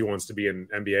if he wants to be an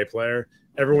NBA player.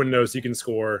 Everyone knows he can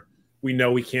score. We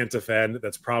know he can't defend.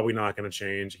 That's probably not going to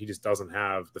change. He just doesn't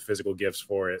have the physical gifts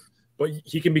for it. But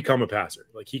he can become a passer.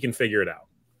 Like, he can figure it out.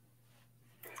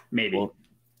 Maybe. Well,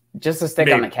 just to stick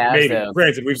on the Cavs, though.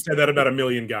 Granted, we've said that about a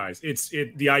million guys.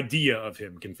 The idea of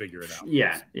him can figure it out.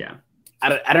 Yeah.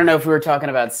 I don't know if we were talking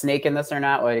about snaking this or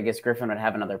not. Well, I guess Griffin would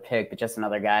have another pick, but just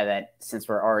another guy that, since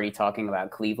we're already talking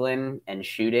about Cleveland and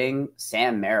shooting,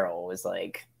 Sam Merrill was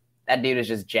like, that dude is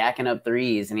just jacking up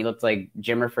threes, and he looked like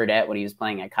Jimmer Fredette when he was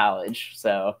playing at college.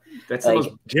 So that's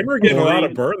like, Jimmer getting a lot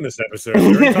of burn this episode.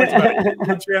 We already talked about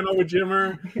a channel with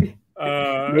Jimmer.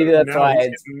 Maybe that's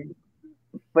why.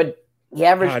 But he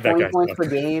averaged 20 points per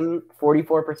game,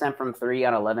 44% from three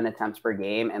on 11 attempts per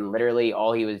game, and literally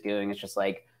all he was doing is just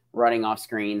like running off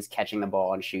screens, catching the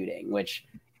ball, and shooting, which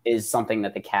is something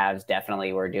that the Cavs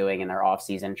definitely were doing in their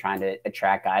offseason, trying to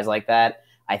attract guys like that.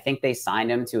 I think they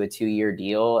signed him to a 2-year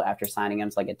deal after signing him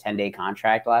to like a 10-day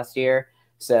contract last year.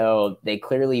 So they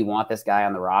clearly want this guy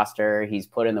on the roster. He's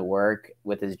put in the work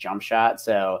with his jump shot.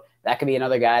 So that could be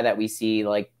another guy that we see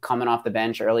like coming off the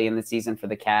bench early in the season for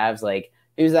the Cavs. Like,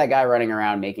 who's that guy running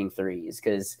around making threes?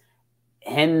 Because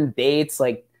him, Bates,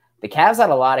 like the Cavs had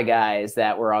a lot of guys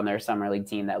that were on their summer league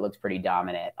team that looked pretty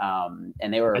dominant.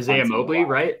 And they were Isaiah Mobley,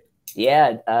 right?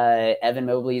 Yeah, Evan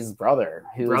Mobley's brother,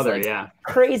 who was like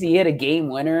crazy. He had a game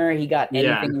winner. He got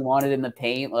anything he wanted in the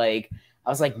paint. Like, I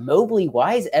was like, Mobley,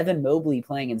 why is Evan Mobley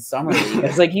playing in summer league?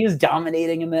 It's like he was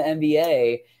dominating in the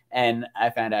NBA. And I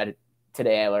found out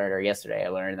yesterday I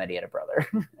learned that he had a brother.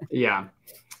 Yeah.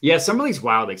 Summer league's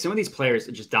wild. Like, some of these players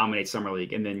that just dominate summer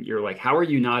league, and then you're like, how are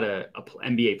you not a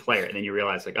NBA player? And then you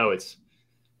realize, like, oh, it's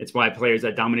why players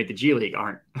that dominate the G League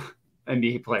aren't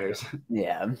NBA players.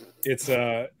 Yeah.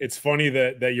 It's funny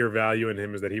that your value in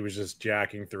him is that he was just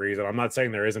jacking threes. And I'm not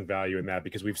saying there isn't value in that,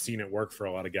 because we've seen it work for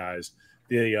a lot of guys.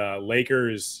 The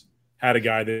Lakers had a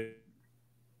guy that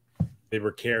they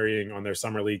were carrying on their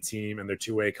summer league team and their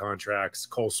two-way contracts,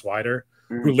 Cole Swider,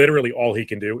 who literally all he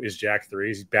can do is jack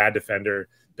threes. He's bad defender,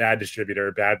 bad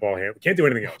distributor, bad ball handler. Can't do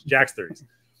anything else. Jacks threes.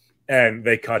 And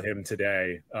they cut him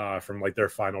today from like their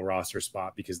final roster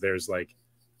spot, because there's like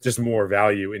just more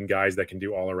value in guys that can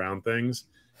do all around things,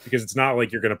 because it's not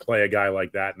like you're going to play a guy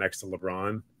like that next to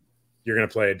LeBron. You're going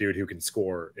to play a dude who can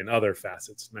score in other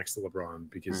facets next to LeBron,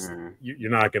 because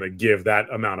you're not going to give that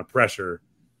amount of pressure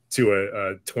to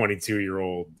a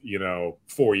 22-year-old,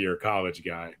 4-year college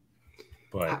guy.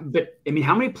 But I mean,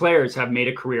 how many players have made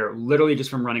a career literally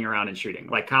just from running around and shooting?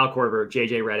 Like Kyle Korver,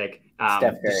 JJ Redick,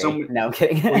 Steph Curry. No, I'm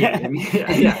kidding.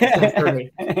 Steph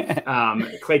Curry.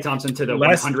 Klay Thompson to the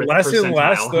 100th less percentile. and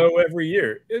less though every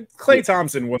year. Klay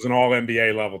Thompson was an all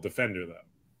NBA level defender though.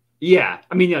 Yeah,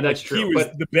 I mean, that's true. He was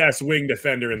the best wing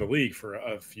defender in the league for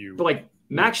a few. But like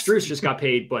Max Strus just got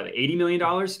paid $80 million,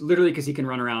 literally because he can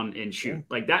run around and shoot. Yeah.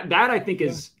 Like that I think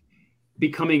is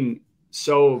becoming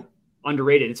so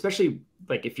underrated, especially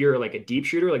like if you're like a deep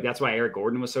shooter. Like that's why Eric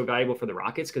Gordon was so valuable for the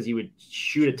Rockets, because he would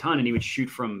shoot a ton, and he would shoot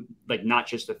from like not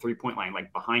just the 3-point line,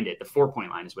 like behind it. The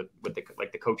 4-point line is what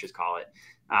the coaches call it.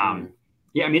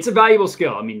 Yeah, I mean, it's a valuable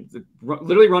skill. I mean,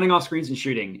 literally running off screens and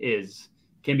shooting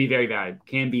can be very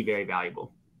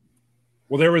valuable.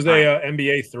 Well, there was a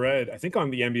NBA thread, I think, on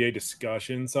the NBA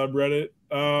discussion subreddit,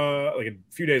 like a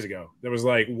few days ago. There was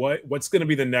like, what's going to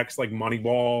be the next like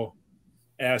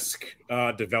Moneyball-esque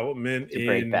development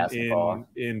in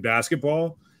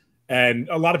basketball? And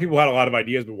a lot of people had a lot of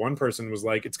ideas, but one person was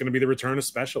like, it's going to be the return of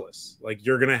specialists. Like,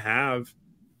 you're going to have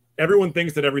everyone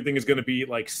thinks that everything is going to be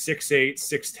like 6'8",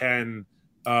 6'10",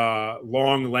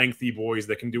 long, lengthy boys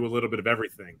that can do a little bit of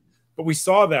everything. But we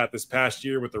saw that this past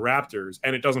year with the Raptors,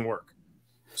 and it doesn't work.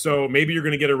 So maybe you're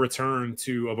going to get a return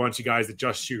to a bunch of guys that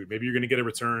just shoot. Maybe you're going to get a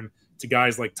return to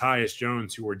guys like Tyus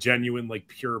Jones, who are genuine, like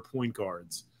pure point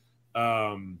guards.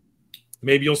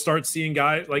 Maybe you'll start seeing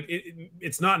guys like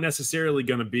it's not necessarily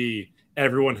going to be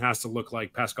everyone has to look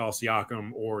like Pascal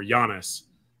Siakam or Giannis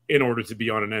in order to be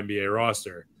on an NBA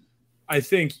roster. I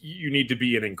think you need to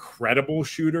be an incredible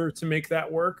shooter to make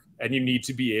that work. And you need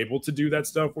to be able to do that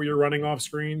stuff where you're running off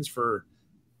screens for,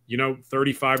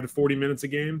 35 to 40 minutes a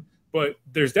game. But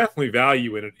there's definitely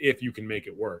value in it if you can make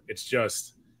it work. It's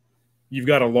just you've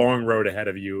got a long road ahead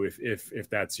of you if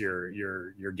that's your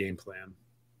game plan.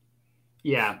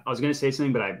 Yeah, I was going to say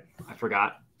something, but I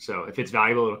forgot. So if it's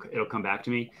valuable, it'll come back to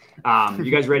me.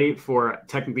 You guys ready for,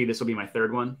 technically this will be my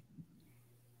third one?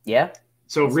 Yeah.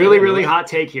 So really hot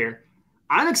take here.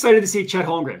 I'm excited to see Chet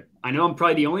Holmgren. I know I'm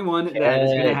probably the only one that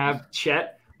is going to have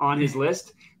Chet on his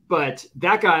list, but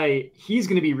that guy, he's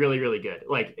going to be really, really good.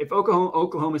 Like if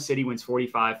Oklahoma City wins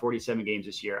 45, 47 games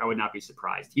this year, I would not be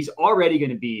surprised. He's already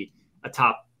going to be a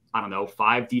top,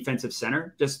 5 defensive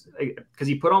center just because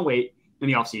he put on weight in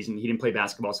the offseason. He didn't play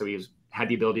basketball, so had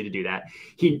the ability to do that.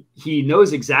 He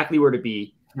knows exactly where to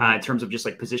be in terms of just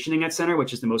like positioning at center,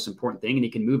 which is the most important thing, and he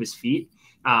can move his feet.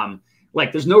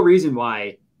 There's no reason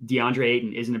why DeAndre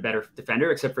Ayton isn't a better defender,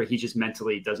 except for he just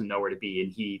mentally doesn't know where to be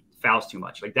and he fouls too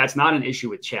much. Like that's not an issue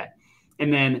with Chet.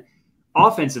 And then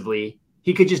offensively,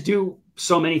 he could just do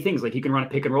so many things. Like he can run a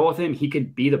pick and roll with him. He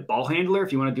could be the ball handler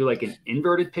if you want to do like an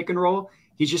inverted pick and roll.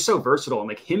 He's just so versatile. And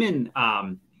like him and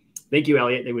thank you,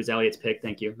 Elliot. It was Elliot's pick.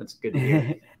 Thank you. That's good to hear.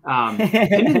 him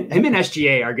and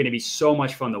SGA are going to be so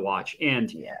much fun to watch.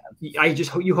 And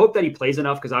you hope that he plays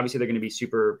enough, because obviously they're going to be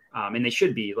super and they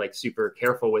should be like super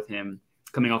careful with him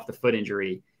coming off the foot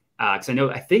injury. Because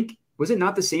I think, was it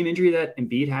not the same injury that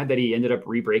Embiid had that he ended up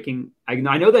re-breaking? I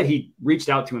know that he reached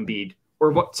out to Embiid,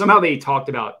 or somehow they talked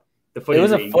about the foot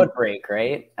injury. It was a foot break,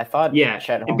 right? I thought. Yeah.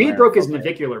 Embiid broke his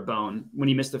navicular bone when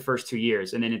he missed the first 2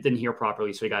 years, and then it didn't heal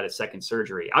properly, so he got a second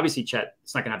surgery. Obviously,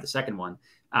 Chet's not going to have the second one.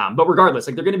 But regardless,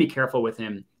 like they're going to be careful with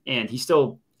him, and he's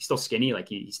still skinny. Like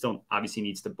he still obviously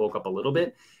needs to bulk up a little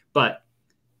bit, but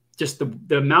just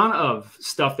the amount of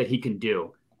stuff that he can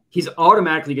do he's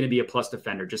automatically going to be a plus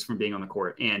defender just from being on the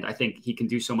court. And I think he can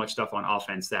do so much stuff on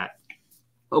offense that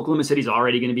Oklahoma City's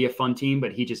already going to be a fun team,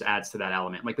 but he just adds to that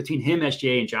element. Like between him,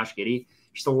 SGA, and Josh Giddey,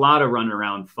 just a lot of running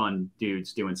around fun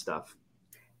dudes doing stuff.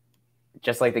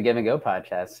 Just like the Give and Go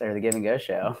podcast or the Give and Go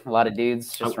show. A lot of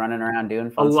dudes just running around doing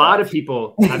fun stuff. A lot of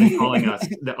people have been calling us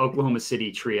the Oklahoma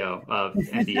City trio of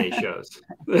NBA shows.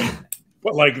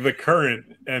 But like the current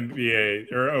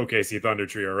NBA or OKC Thunder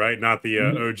trio, right? Not the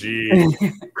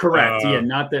OG. Correct. Yeah,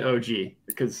 not the OG.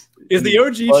 Because is the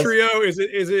OG trio? Is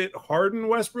it Harden,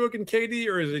 Westbrook, and KD,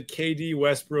 or is it KD,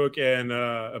 Westbrook, and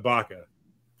Ibaka?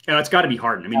 Oh, it's got to be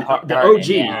Harden. I mean, the Harden,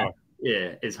 OG,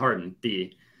 is Harden.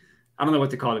 I don't know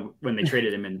what to call it when they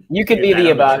traded him. And you could be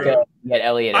the Ibaka. Get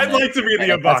Elliott. I'd like to be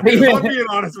the Ibaka. If I'm being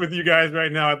honest with you guys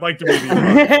right now, I'd like to be the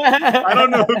Ibaka. I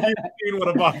don't know if you've seen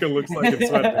what Ibaka looks like in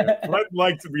sweatpants, but I'd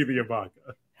like to be the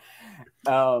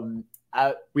Ibaka.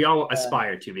 We all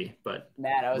aspire to be, but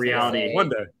Matt, I was reality one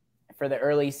day. For the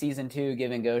early season 2 Give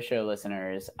and Go show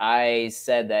listeners, I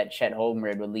said that Chet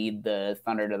Holmgren would lead the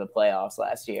Thunder to the playoffs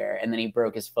last year, and then he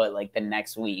broke his foot like the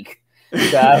next week.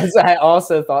 So I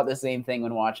also thought the same thing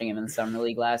when watching him in Summer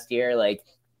League last year. Like,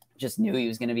 just knew he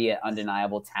was going to be an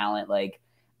undeniable talent. Like,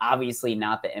 obviously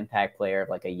not the impact player of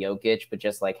like a Jokic, but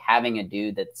just like having a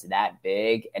dude that's that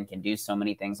big and can do so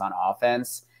many things on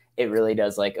offense, it really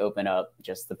does like open up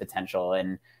just the potential.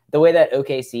 And the way that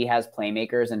OKC has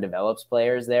playmakers and develops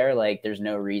players there, like there's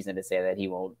no reason to say that he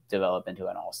won't develop into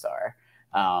an all-star.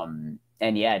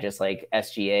 And yeah, just like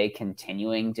SGA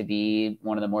continuing to be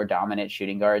one of the more dominant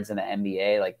shooting guards in the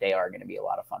NBA, like they are going to be a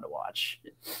lot of fun to watch.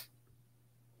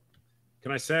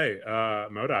 Can I say,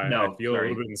 Modi, no, I feel sorry. a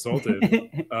little bit insulted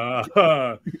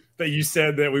that you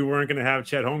said that we weren't going to have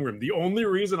Chet Holmgren. The only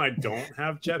reason I don't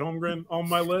have Chet Holmgren on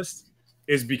my list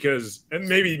is because, and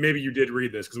maybe you did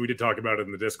read this because we did talk about it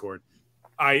in the Discord.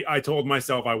 I told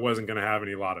myself I wasn't going to have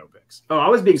any lotto picks. Oh, I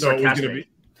was being sarcastic.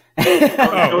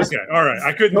 Okay, all right.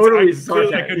 I couldn't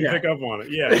pick up on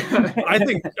it. Yeah, I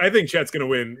think Chet's going to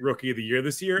win Rookie of the Year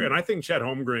this year, and I think Chet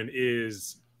Holmgren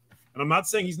is. And I'm not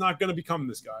saying he's not going to become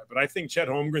this guy, but I think Chet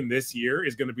Holmgren this year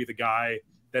is going to be the guy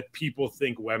that people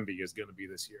think Wemby is going to be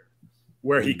this year,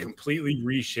 where he completely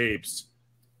reshapes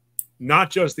not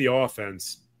just the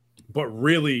offense, but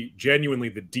really genuinely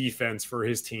the defense for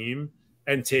his team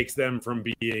and takes them from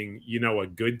being, a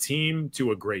good team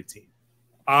to a great team.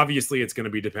 Obviously, it's going to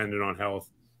be dependent on health.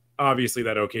 Obviously,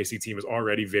 that OKC team is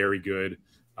already very good.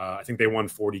 I think they won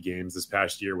 40 games this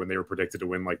past year when they were predicted to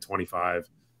win like 25.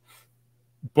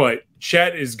 But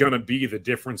Chet is going to be the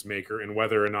difference maker in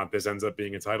whether or not this ends up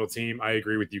being a title team. I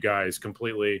agree with you guys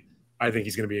completely. I think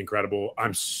he's going to be incredible.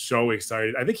 I'm so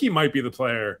excited. I think he might be the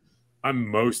player I'm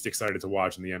most excited to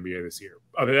watch in the NBA this year.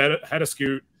 Ahead of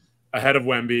Scoot, ahead of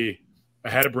Wemby,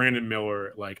 ahead of Brandon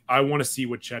Miller. Like, I want to see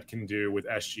what Chet can do with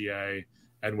SGA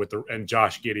and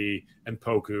Josh Giddey and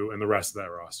Poku and the rest of that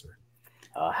roster.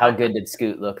 How good did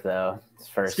Scoot look, though?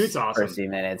 Scoot's awesome. First few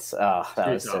minutes. Oh, that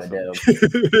was so dope.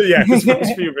 Yeah, his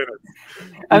first few minutes.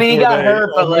 I mean, he got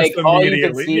hurt, but like all you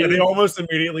could see. Yeah, they almost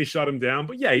immediately shut him down.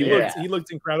 But yeah, he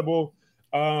looked incredible.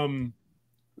 I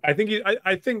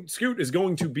think Scoot is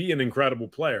going to be an incredible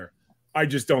player. I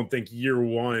just don't think year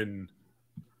one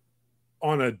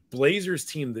on a Blazers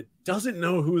team that doesn't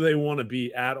know who they want to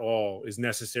be at all is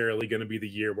necessarily going to be the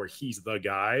year where he's the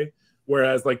guy.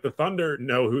 Whereas like the Thunder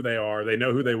know who they are. They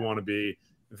know who they want to be.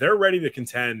 They're ready to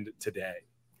contend today.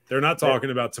 They're not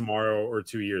talking about tomorrow or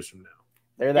 2 years from now.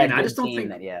 They're that good team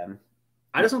that, yeah.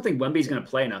 I just don't think Wemby's going to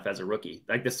play enough as a rookie.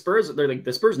 Like the Spurs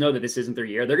know that this isn't their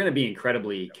year. They're going to be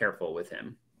incredibly careful with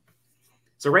him.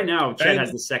 So right now, Chet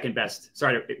has the second best.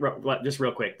 Sorry, just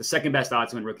real quick. The second best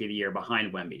odds to win Rookie of the Year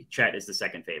behind Wemby. Chet is the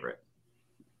second favorite.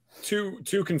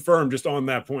 To confirm, just on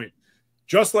that point,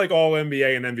 just like all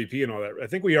NBA and MVP and all that, I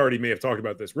think we already may have talked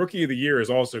about this. Rookie of the Year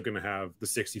is also going to have the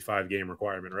 65 game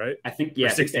requirement, right? I think, yeah,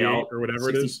 or 68 or whatever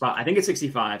it is. I think it's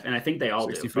 65, and I think they all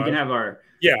 65? Do. We can have our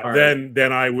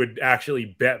Then I would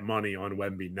actually bet money on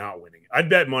Wemby not winning. I'd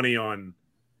bet money on.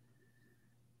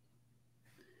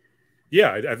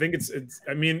 Yeah, I think it's.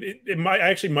 I mean, it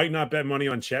might not bet money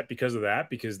on Chet because of that,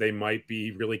 because they might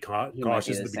be really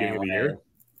cautious at the beginning of the year.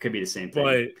 Could be the same thing.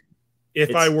 But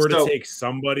if I were to take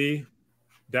somebody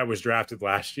that was drafted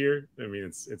last year, I mean,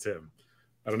 it's him.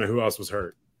 I don't know who else was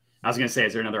hurt. I was going to say,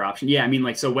 is there another option? Yeah, I mean,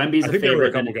 like, so Wemby's I think there were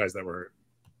a couple guys that were hurt.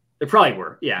 There probably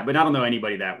were, yeah, but I don't know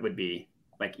anybody that would be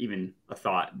like even a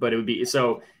thought. But it would be,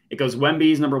 so it goes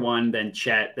Wemby's number one, then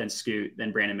Chet, then Scoot,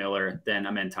 then Brandon Miller, then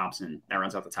Amen Thompson. That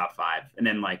runs out the top five. And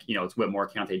then, like, it's Whitmore,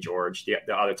 Keontae George, the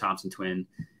other Thompson twin,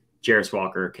 Jarris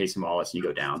Walker, Casey Wallace, and you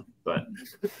go down. But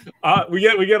we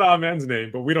get Amen's name,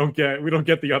 but we don't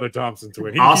get the other Thompson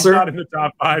twin. He's not in the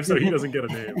top 5, so he doesn't get a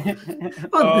name.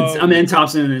 Amen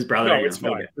Thompson and his brother. No, it's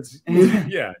fine.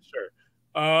 Yeah,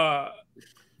 sure.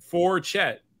 For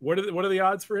Chet, what are the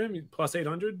odds for him? Plus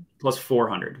 800? Plus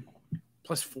 400.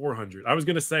 Plus 400. I was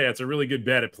going to say it's a really good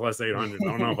bet at plus 800. I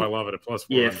don't know if I love it at plus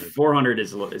 400. Yeah, 400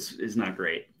 is not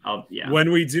great.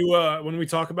 When we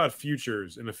talk about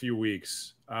futures in a few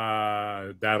weeks,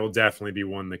 that'll definitely be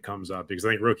one that comes up because I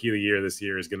think Rookie of the Year this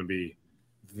year is going to be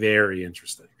very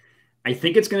interesting. I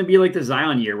think it's going to be like the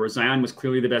Zion year where Zion was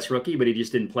clearly the best rookie, but he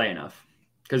just didn't play enough.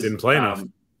 Didn't play enough.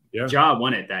 Yeah. Ja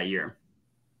won it that year.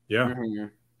 Yeah. Mm-hmm.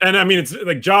 And I mean, it's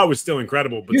like Ja was still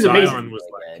incredible, but Zion was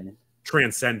like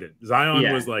transcendent.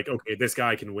 Zion was like, okay, this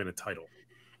guy can win a title.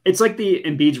 It's like the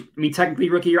Embiid, technically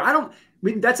rookie year.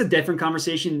 That's a different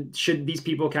conversation. Should these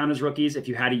people count as rookies if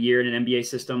you had a year in an NBA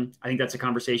system? I think that's a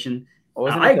conversation.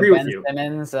 I agree with you.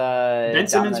 Ben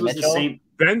Simmons was the same.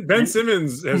 Ben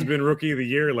Simmons has been rookie of the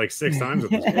year like 6 times at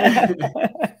this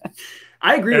point.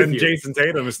 I agree with you. And Jason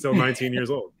Tatum is still 19 years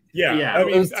old. Yeah. I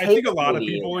mean, I think a lot of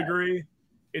people agree.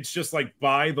 It's just like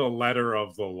by the letter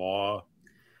of the law,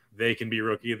 they can be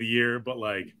rookie of the year, but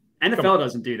like NFL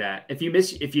doesn't do that. If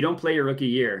you don't play your rookie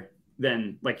year,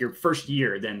 then like your first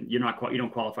year, then you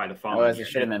don't qualify the following. It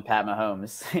should have been Pat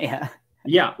Mahomes. Yeah.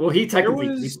 Yeah. Well, he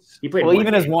technically he played. Well,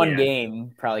 even his one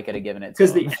game probably could have given it to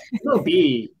him. Because the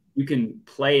MLB, you can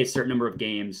play a certain number of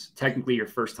games, technically your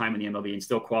first time in the MLB, and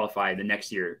still qualify the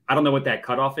next year. I don't know what that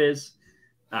cutoff is.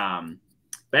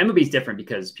 But MLB is different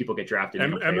because people get drafted.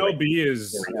 MLB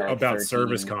is about 13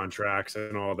 service contracts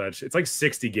and all that. It's like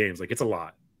 60 games. Like it's a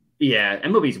lot. Yeah,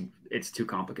 it's too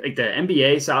complicated. Like the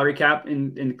NBA salary cap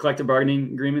in collective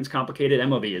bargaining agreements complicated.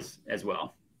 MLB is as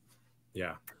well.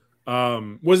 Yeah.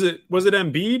 Was it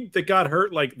Embiid that got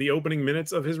hurt like the opening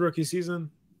minutes of his rookie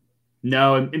season?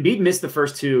 No, Embiid missed the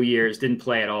first 2 years, didn't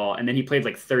play at all, and then he played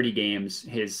like 30 games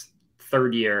his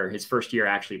first year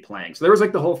actually playing. So there was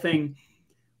like the whole thing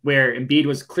where Embiid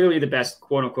was clearly the best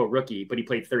quote unquote rookie, but he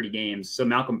played 30 games. So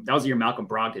that was the year Malcolm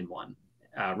Brogdon won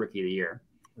rookie of the year.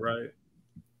 Right.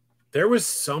 There was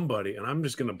somebody, and I'm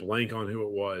just going to blank on who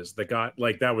it was that got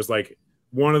that was like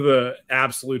one of the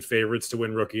absolute favorites to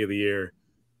win rookie of the year,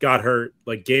 got hurt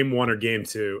like game 1 or game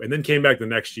 2, and then came back the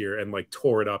next year and like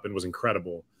tore it up and was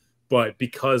incredible. But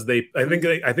because I think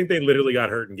they literally got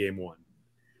hurt in game 1.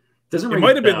 It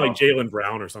might have been like Jaylen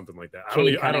Brown or something like that.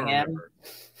 I don't remember.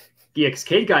 Yeah, because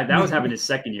Cade that was having his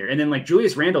second year. And then like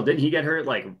Julius Randle, didn't he get hurt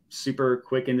like super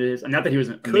quick into his? Not that he was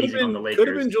amazing on the Lakers. Could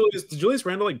have been Julius. Did Julius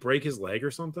Randle like break his leg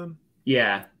or something?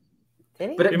 Yeah.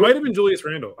 But it might have been Julius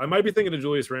Randle. I might be thinking of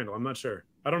Julius Randle. I'm not sure.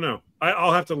 I don't know.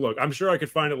 I'll have to look. I'm sure I could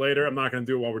find it later. I'm not going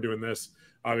to do it while we're doing this.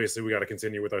 Obviously, we got to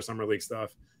continue with our summer league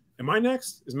stuff. Am I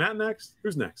next? Is Matt next?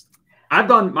 Who's next? I've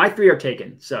done my 3 are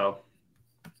taken. So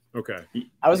okay.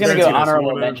 I was going to go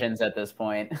honorable mentions at this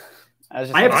point. I've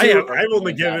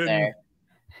only given.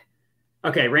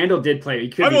 Okay, Randall did play.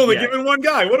 I've only given one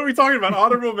guy. What are we talking about?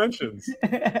 Honorable mentions.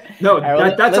 No,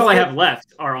 that's all I have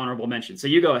left are honorable mentions. So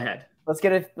you go ahead. Let's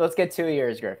get 2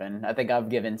 years, Griffin. I think I've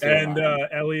given 2. And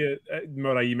Elliot,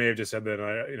 Moda, you may have just said that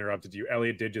I interrupted you.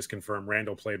 Elliot did just confirm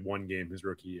Randall played 1 game his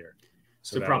rookie year.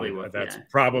 So that's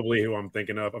probably who I'm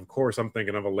thinking of. Of course, I'm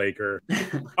thinking of a Laker.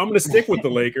 I'm going to stick with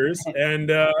the Lakers. And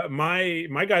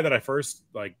my guy that I first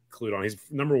clued on, he's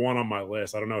number 1 on my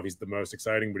list. I don't know if he's the most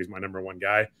exciting, but he's my number 1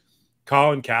 guy.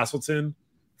 Colin Castleton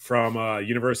from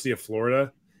University of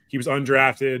Florida. He was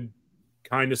undrafted,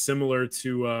 kind of similar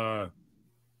to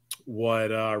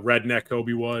what Redneck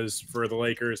Kobe was for the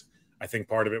Lakers. I think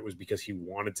part of it was because he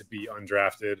wanted to be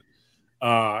undrafted.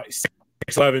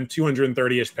 6'11",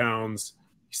 230-ish pounds.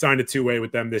 He signed a 2-way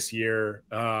with them this year.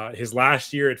 His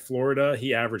last year at Florida,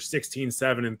 he averaged 16,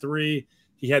 7, and 3.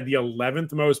 He had the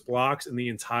 11th most blocks in the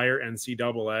entire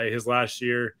NCAA. His last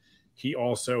year, he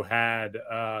also had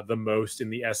the most in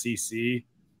the SEC,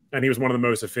 and he was one of the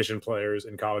most efficient players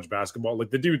in college basketball.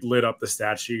 Like the dude lit up the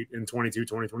stat sheet in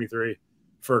 2023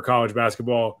 for college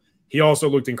basketball. He also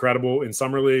looked incredible in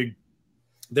summer league.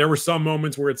 There were some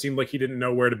moments where it seemed like he didn't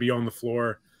know where to be on the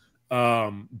floor.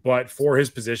 But for his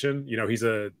position, he's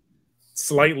a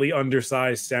slightly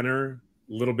undersized center,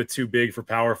 a little bit too big for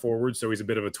power forward. So he's a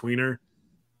bit of a tweener.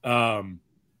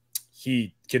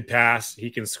 He can pass, he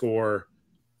can score,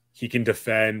 he can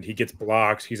defend, he gets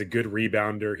blocks. He's a good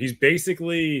rebounder. He's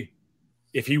basically,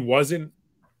 if he wasn't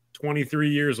 23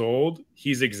 years old,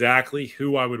 he's exactly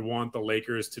who I would want the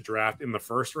Lakers to draft in the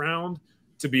first round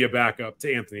to be a backup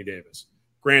to Anthony Davis.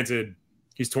 Granted,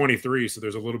 he's 23, so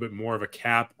there's a little bit more of a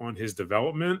cap on his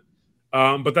development.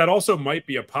 But that also might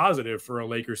be a positive for a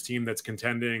Lakers team that's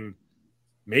contending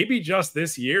maybe just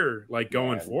this year, like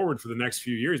going forward for the next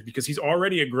few years, because he's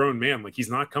already a grown man. Like he's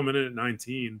not coming in at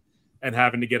 19 and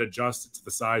having to get adjusted to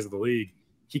the size of the league.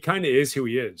 He kind of is who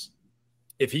he is.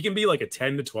 If he can be like a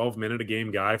 10 to 12 minute a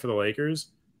game guy for the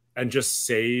Lakers and just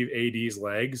save AD's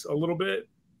legs a little bit,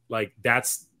 like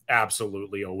that's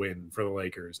absolutely a win for the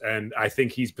Lakers. And I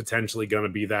think he's potentially going to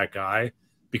be that guy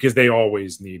because they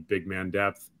always need big man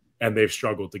depth and they've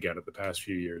struggled to get it the past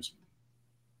few years.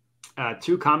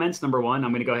 2 comments. Number 1,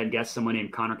 I'm going to go ahead and guess someone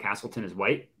named Connor Castleton is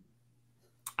white.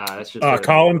 That's just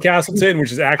Colin Castleton,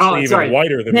 which is actually even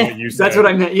whiter than what you said. That's what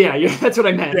I meant. Yeah, that's what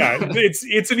I meant. Yeah,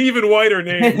 it's an even whiter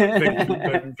name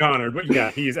than Connor, but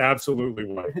yeah, he's absolutely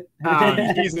white.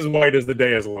 He's as white as the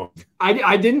day is long.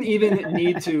 I didn't even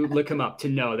need to look him up to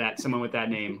know that someone with that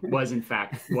name was in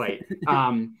fact white.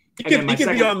 He could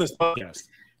be on this podcast.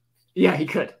 Yeah, he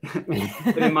could.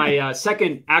 But then my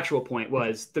second actual point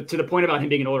was to the point about him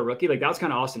being an older rookie. Like that was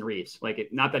kind of Austin Reeves. Like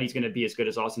not that he's going to be as good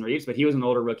as Austin Reeves, but he was an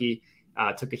older rookie.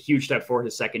 Took a huge step forward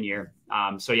his second year.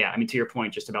 So yeah, I mean, to your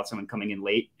point, just about someone coming in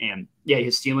late, and yeah,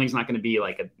 his ceiling's not going to be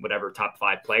like a whatever top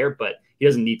 5 player, but he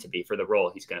doesn't need to be for the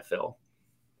role he's going to fill.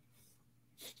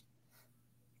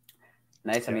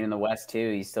 Nice. I mean, in the West too,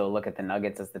 you still look at the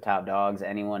Nuggets as the top dogs.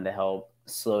 Anyone to help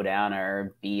slow down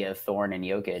or be a thorn in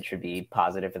Jokic would be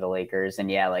positive for the Lakers.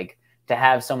 And yeah, like to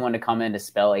have someone to come in to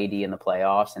spell AD in the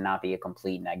playoffs and not be a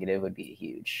complete negative would be a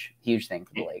huge, huge thing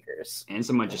for the Lakers. And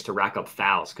someone just to rack up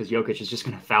fouls because Jokic is just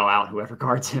going to foul out whoever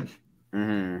guards him.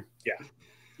 Mm-hmm.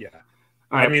 Yeah.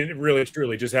 All right. I mean, really,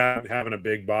 truly, just having a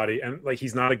big body. And like,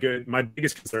 he's not my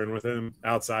biggest concern with him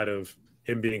outside of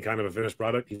him being kind of a finished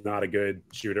product, he's not a good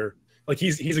shooter. Like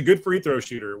he's a good free throw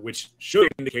shooter, which should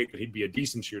indicate that he'd be a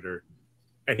decent shooter.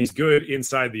 And he's good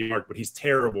inside the arc, but he's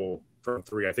terrible from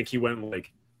 3. I think he went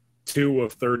like 2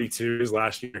 of 32 his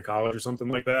last year in college or something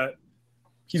like that.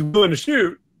 He's willing to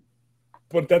shoot,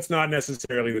 but that's not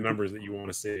necessarily the numbers that you want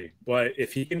to see. But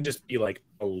if he can just be like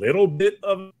a little bit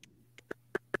of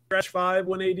stretch 5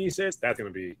 when AD sits, that's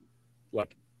going to be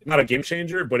like not a game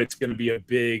changer, but it's going to be a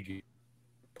big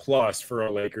plus for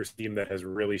a Lakers team that has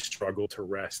really struggled to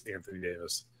rest Anthony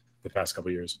Davis the past couple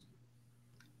of years.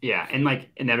 Yeah, and like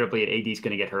inevitably, AD's going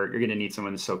to get hurt. You're going to need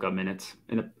someone to soak up minutes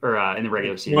in the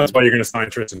regular season. Well, that's why you're going to sign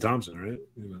Tristan Thompson, right?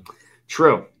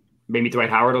 True. Maybe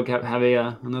Dwight Howard will have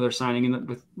another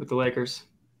signing with the Lakers.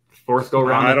 4th go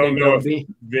round. I don't know if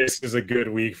this is a good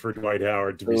week for Dwight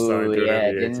Howard to be signed to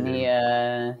an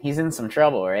NBA team. He's in some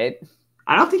trouble, right?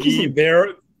 I don't think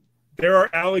there are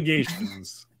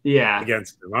allegations. Yeah,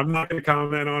 against him. I'm not going to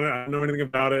comment on it. I don't know anything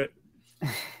about it. I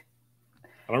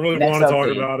don't really want to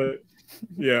talk about it.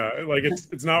 Yeah, like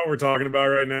it's not what we're talking about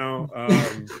right now.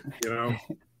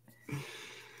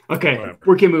 Okay, whatever.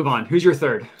 We can move on. Who's your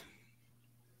third?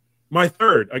 My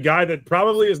third, a guy that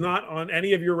probably is not on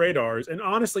any of your radars, and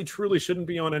honestly, truly shouldn't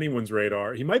be on anyone's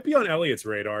radar. He might be on Elliot's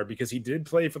radar because he did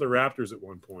play for the Raptors at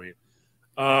one point.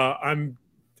 I'm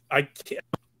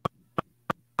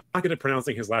not good at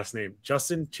pronouncing his last name.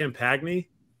 Justin Champagny.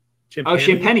 Oh,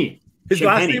 Champagny. His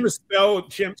last name is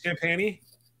spelled Champagny.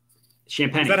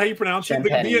 Champagne. Is that how you pronounce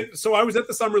it? So I was at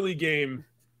the Summer League game,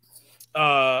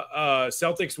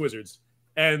 Celtics Wizards,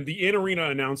 and the in-arena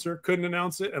announcer couldn't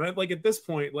announce it. And I'd like at this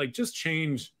point, like just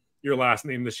change your last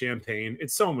name to Champagne.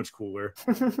 It's so much cooler.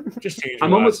 Just change your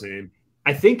last name.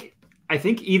 I think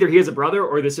either he has a brother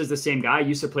or this is the same guy. He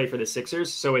used to play for the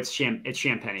Sixers, so it's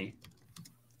Champagny.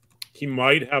 He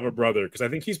might have a brother because I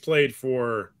think he's played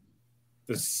for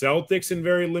the Celtics in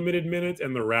very limited minutes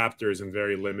and the Raptors in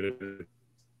very limited minutes.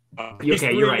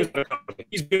 Okay, you're right.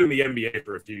 He's been in the NBA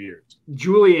for a few years.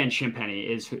 Julian Champagny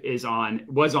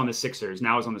was on the Sixers,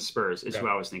 now is on the Spurs, is who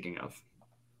I was thinking of.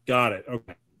 Got it.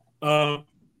 Okay.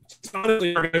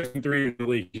 Honestly, 3 in the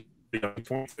league.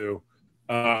 22.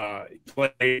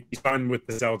 He signed with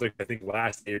the Celtics, I think,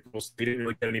 last April. So he didn't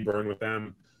really get any burn with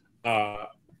them.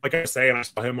 Like I was saying, I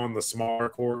saw him on the smaller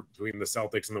court between the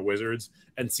Celtics and the Wizards,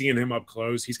 and seeing him up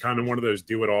close, he's kind of one of those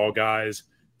do-it-all guys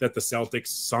that the Celtics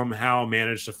somehow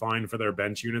manage to find for their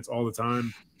bench units all the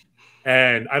time.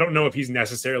 And I don't know if he's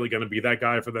necessarily going to be that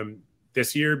guy for them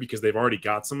this year because they've already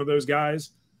got some of those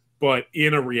guys. But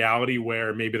in a reality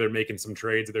where maybe they're making some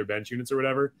trades of their bench units or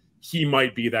whatever, he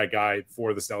might be that guy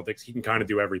for the Celtics. He can kind of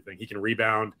do everything. He can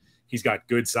rebound. He's got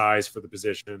good size for the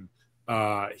position.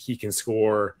 He can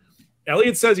score.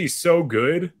 Elliot says he's so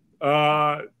good.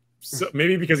 So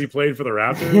maybe because he played for the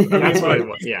Raptors. That's probably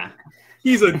what, yeah.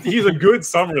 He's a good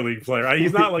summer league player.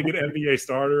 He's not like an NBA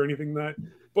starter or anything like that,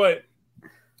 but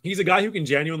he's a guy who can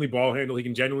genuinely ball handle. He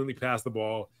can genuinely pass the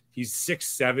ball. He's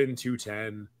 6'7",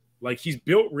 210. Like, he's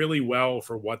built really well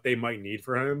for what they might need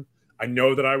for him. I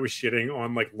know that I was shitting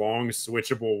on like long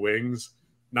switchable wings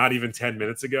not even 10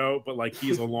 minutes ago, but like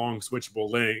he's a long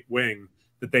switchable wing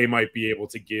that they might be able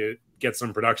to get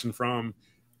some production from.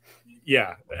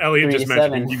 Yeah, Elliot just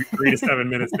mentioned he can give you 3 to 7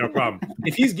 minutes, no problem.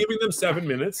 If he's giving them 7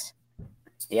 minutes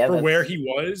for where he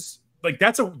was, like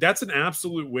that's an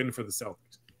absolute win for the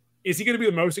Celtics. Is he going to be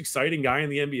the most exciting guy in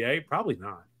the NBA? Probably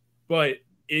not. But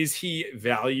is he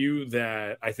value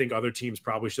that I think other teams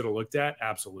probably should have looked at?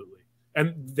 Absolutely.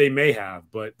 And they may have,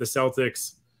 but the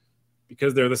Celtics,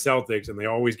 because they're the Celtics and they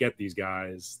always get these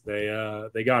guys, they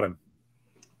got him.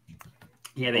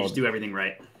 Yeah, they just do everything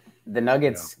right. The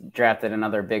Nuggets drafted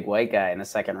another big white guy in the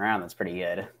second round. That's pretty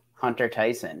good. Hunter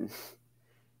Tyson.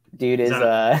 Dude is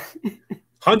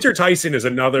Hunter Tyson is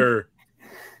another.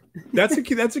 That's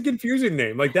a confusing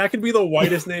name. Like that could be the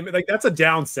whitest name. Like that's a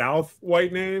down south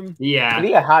white name. Yeah, could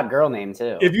be a hot girl name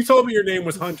too. If you told me your name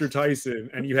was Hunter Tyson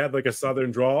and you had like a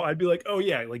southern drawl, I'd be like, oh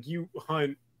yeah, like you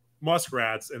hunt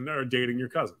muskrats and are dating your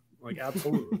cousin. Like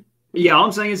absolutely. Yeah, all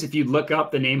I'm saying is if you look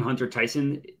up the name Hunter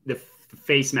Tyson, the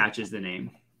face matches the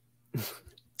name.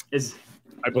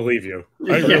 I believe you.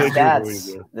 I really do believe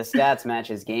you. The stats match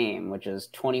his game, which is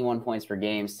 21 points per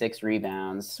game, 6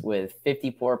 rebounds, with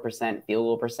 54% field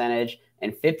goal percentage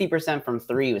and 50% from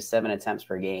 3 with 7 attempts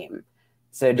per game.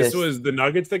 So this was the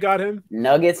Nuggets that got him?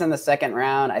 Nuggets in the second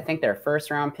round. I think their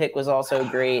first round pick was also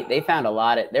great. They found a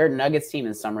lot of their Nuggets team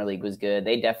in Summer League was good.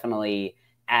 They definitely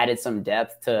added some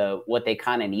depth to what they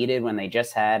kind of needed when they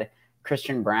just had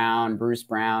Christian Brown, Bruce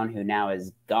Brown, who now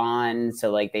is gone. So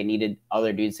like they needed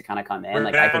other dudes to kind of come in.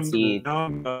 Like I could see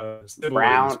Brown.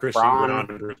 Bruce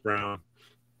Brown.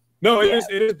 No, it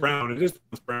is Brown. It is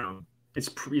Brown.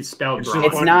 It's spelled Brown.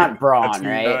 It's not Braun,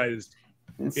 right?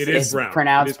 It is Brown.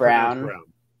 Pronounced Brown.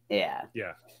 Yeah.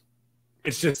 Yeah.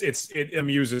 It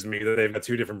amuses me that they've got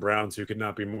 2 different Browns who could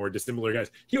not be more dissimilar guys.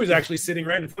 He was actually sitting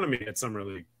right in front of me at Summer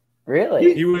League.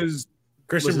 Really? He was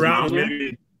Christian Brown was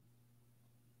maybe.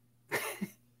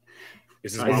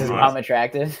 Is his mom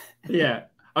attractive? Yeah.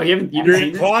 Oh, you're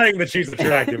implying that she's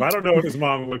attractive. I don't know what his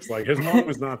mom looks like. His mom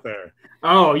was not there.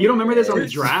 Oh, you don't remember this on the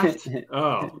draft?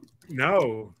 Oh.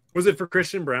 No. Was it for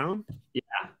Christian Brown? Yeah.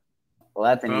 Well,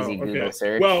 that's an easy Google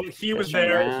search. Well, he was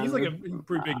there. Brown. He's like a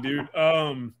pretty big dude.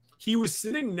 He was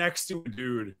sitting next to a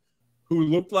dude who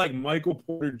looked like Michael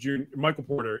Porter Jr. Michael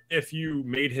Porter if you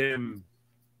made him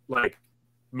like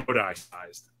Modi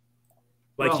sized.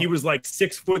 Like he was like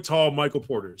 6 foot tall Michael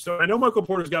Porter. So I know Michael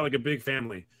Porter's got like a big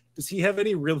family. Does he have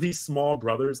any really small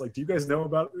brothers? Like, do you guys know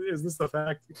about? Is this the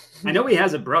fact? I know he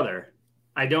has a brother.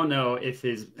 I don't know if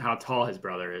how tall his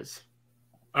brother is.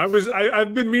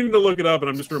 I've been meaning to look it up, and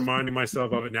I'm just reminding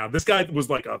myself of it now. This guy was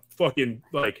like a fucking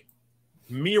like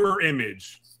mirror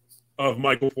image of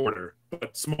Michael Porter,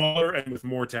 but smaller and with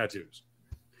more tattoos.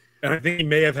 And I think he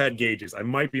may have had gauges. I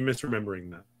might be misremembering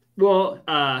that. Well,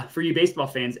 for you baseball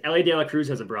fans, Ellie De La Cruz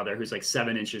has a brother who's like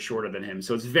 7 inches shorter than him.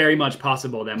 So it's very much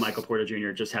possible that Michael Porter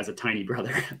Jr. just has a tiny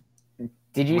brother.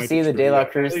 Did you see the De La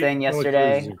Cruz thing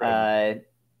yesterday?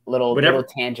 Little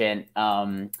tangent.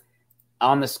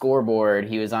 On the scoreboard,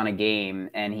 he was on a game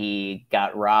and he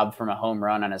got robbed from a home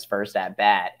run on his first at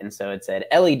bat. And so it said,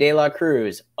 Ellie De La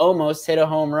Cruz almost hit a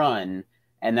home run.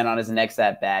 And then on his next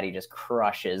at bat, he just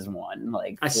crushes one.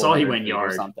 Like I saw he went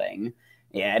yard or something.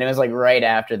 Yeah, and it was like right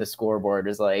after the scoreboard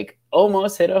was like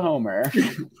almost hit a homer.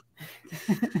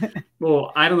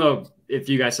 Well, I don't know if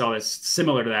you guys saw this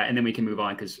similar to that, and then we can move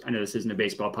on because I know this isn't a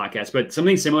baseball podcast, but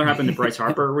something similar happened to Bryce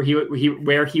Harper where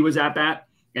he was at bat,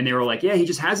 and they were like, yeah, he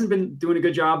just hasn't been doing a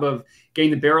good job of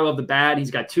getting the barrel of the bat.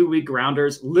 He's got 2 weak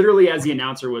grounders. Literally, as the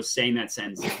announcer was saying that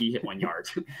sentence, he hit 1 yard.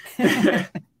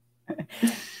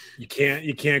 You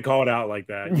can't call it out like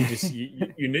that. You just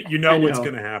you know what's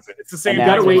going to happen. It's the same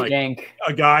thing. Like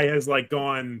a guy has like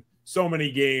gone so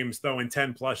many games throwing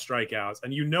 10+ strikeouts,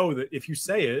 and you know that if you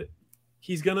say it,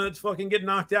 he's gonna fucking get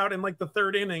knocked out in like the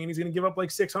 3rd inning, and he's gonna give up like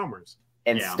 6 homers.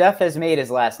 And Steph has made his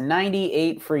last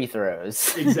 98 free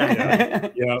throws.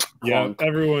 Exactly. Yeah.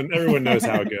 Everyone knows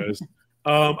how it goes.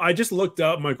 I just looked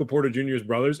up Michael Porter Jr.'s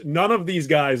brothers. None of these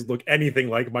guys look anything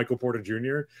like Michael Porter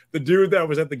Jr. The dude that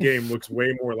was at the game looks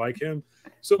way more like him.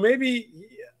 So maybe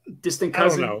distant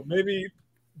cousin. I don't know. Maybe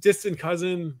distant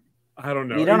cousin. I don't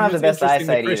know. You don't have the best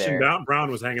eyesight Christian either.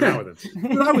 Brown was hanging out with him.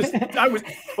 Dude, I was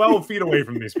 12 feet away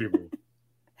from these people.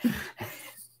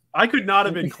 I could not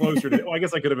have been closer to. Well, I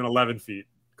guess I could have been 11 feet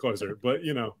closer, but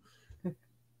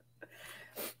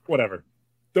whatever.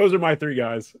 Those are my 3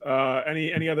 guys.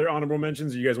 Any other honorable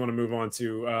mentions? You guys want to move on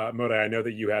to Modi? I know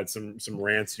that you had some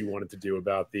rants you wanted to do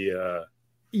about the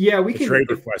we can trade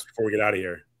request before we get out of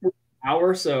here.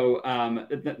 hour. So, I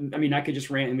mean, I could just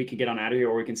rant and we could get on out of here,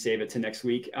 or we can save it to next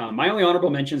week. My only honorable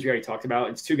mentions we already talked about.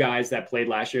 It's two guys that played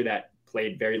last year that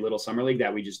played very little summer league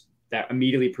that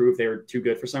immediately proved they were too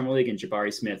good for summer league, and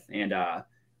Jabari Smith and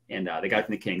the guy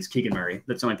from the Kings, Keegan Murray.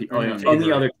 That's the only people.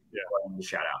 Only other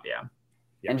shout out. Yeah.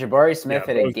 And Jabari Smith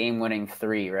had a game-winning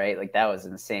 3, right? Like that was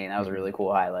insane. That was a really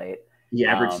cool highlight.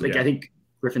 Yeah, I think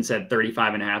Griffin said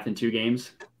 35.5 in 2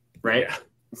 games, right?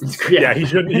 Yeah, he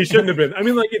shouldn't have been. I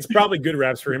mean, like, it's probably good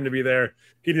reps for him to be there.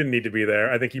 He didn't need to be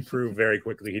there. I think he proved very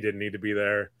quickly he didn't need to be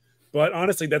there. But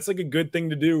honestly, that's like a good thing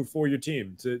to do for your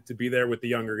team, to be there with the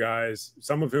younger guys,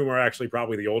 some of whom are actually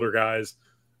probably the older guys,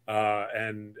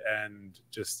 and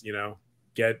just, you know,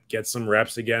 get some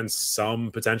reps against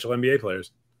some potential NBA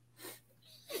players.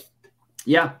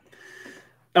 Yeah.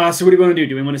 So what do we want to do?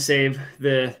 Do we want to save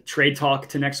the trade talk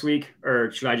to next week,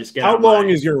 or should I just get? How long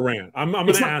is your rant? I'm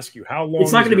going to ask you how long.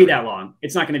 It's not going to be that long.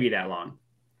 It's not going to be that long.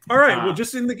 All right. Well,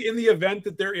 just in the event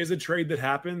that there is a trade that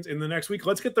happens in the next week,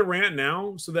 let's get the rant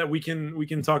now so that we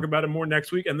can talk about it more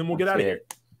next week, and then we'll get out of here.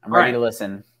 I'm ready to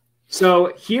listen.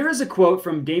 So here is a quote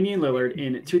from Damian Lillard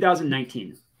in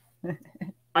 2019.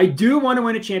 I do want to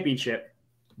win a championship,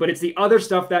 but it's the other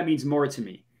stuff that means more to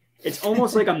me. It's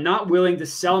almost like I'm not willing to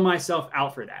sell myself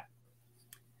out for that.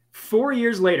 4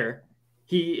 years later,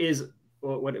 he is.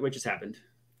 What just happened?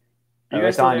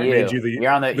 It's on you.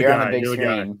 You're on the big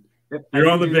screen.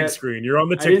 You're on the big screen. You're on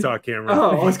the TikTok camera.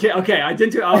 Oh, okay. I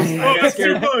didn't do. That's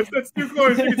too close. That's too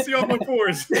close. You can see all my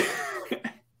pores.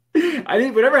 I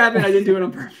didn't. Whatever happened, I didn't do it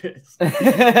on purpose.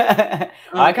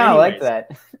 I kind of like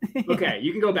that. Okay,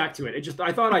 you can go back to it.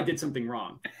 I thought I did something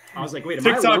wrong. I was like, wait,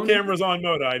 TikTok camera's on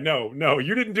mode. No,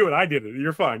 you didn't do it. I did it.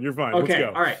 You're fine. Okay, let's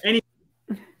go. All right.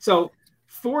 So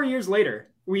 4 years later,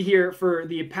 we hear for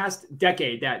the past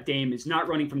decade that Dame is not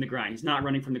running from the grind. He's not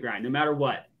running from the grind, no matter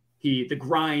what. The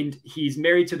grind. He's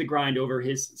married to the grind over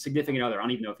his significant other. I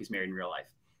don't even know if he's married in real life,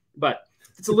 but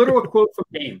it's a literal quote from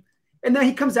Dame. And then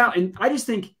he comes out, and I just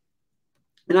think.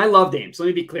 And I love Dame. So let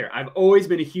me be clear. I've always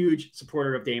been a huge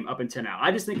supporter of Dame up until now.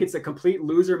 I just think it's a complete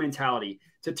loser mentality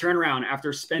to turn around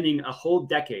after spending a whole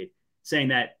decade saying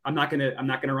that I'm not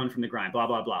gonna run from the grind, blah,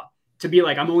 blah, blah. To be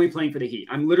like, I'm only playing for the Heat.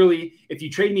 I'm literally, if you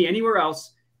trade me anywhere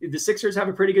else, the Sixers have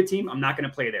a pretty good team. I'm not going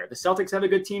to play there. The Celtics have a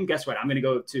good team. Guess what? I'm going to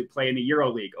go to play in the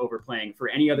Euro League over playing for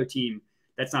any other team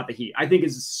that's not the Heat. I think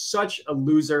it's such a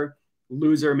loser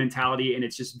mentality. And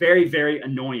it's just very, very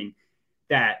annoying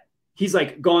that he's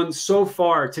like gone so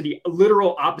far to the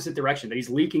literal opposite direction, that he's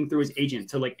leaking through his agent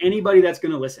to like anybody that's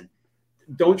going to listen.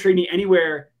 Don't trade me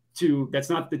anywhere that's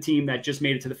not the team that just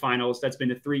made it to the finals. That's been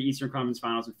to 3 Eastern Conference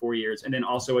finals in 4 years. And then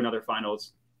also another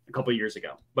finals a couple of years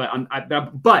ago. But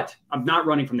I'm not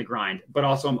running from the grind, but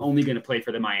also I'm only going to play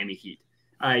for the Miami Heat.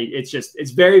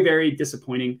 It's very, very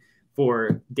disappointing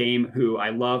for Dame, who I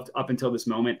loved up until this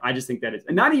moment. I just think that it's,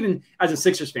 and not even as a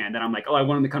Sixers fan that I'm like, oh, I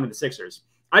want him to come to the Sixers.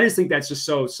 I just think that's just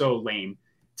so lame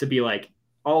to be like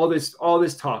all this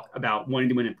talk about wanting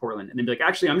to win in Portland and then be like,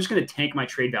 actually, I'm just going to tank my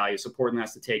trade value so Portland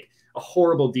has to take a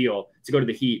horrible deal to go to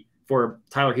the Heat for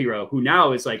Tyler Hero, who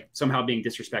now is like somehow being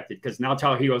disrespected because now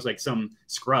Tyler Hero is like some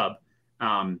scrub.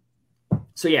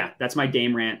 So yeah, that's my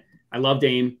Dame rant. I love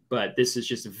Dame, but this is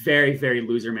just a very, very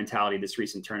loser mentality, this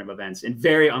recent turn of events, and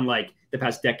very unlike the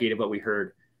past decade of what we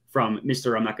heard from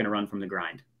Mr. I'm not going to run from the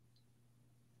grind.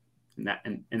 And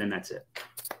then that's it.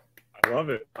 I love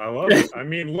it. I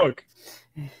mean, look,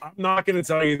 I'm not going to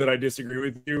tell you that I disagree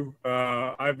with you.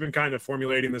 I've been kind of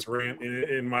formulating this rant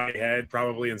in my head,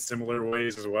 probably in similar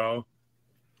ways as well.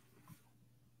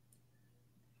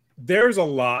 There's a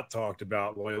lot talked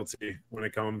about loyalty when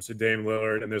it comes to Dame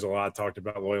Lillard, and there's a lot talked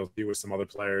about loyalty with some other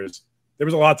players. There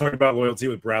was a lot talked about loyalty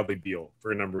with Bradley Beal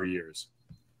for a number of years.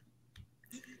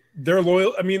 They're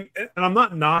loyal. I mean, and I'm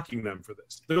not knocking them for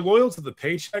this. They're loyal to the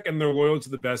paycheck, and they're loyal to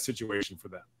the best situation for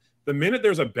them. The minute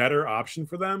there's a better option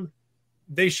for them,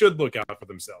 they should look out for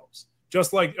themselves,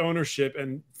 just like ownership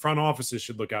and front offices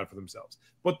should look out for themselves.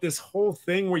 But this whole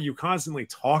thing where you constantly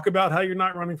talk about how you're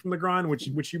not running from the grind,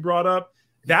 which you brought up,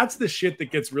 that's the shit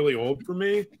that gets really old for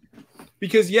me.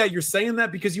 Because, yeah, you're saying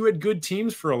that because you had good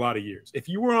teams for a lot of years. If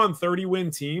you were on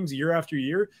 30-win teams year after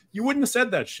year, you wouldn't have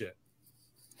said that shit.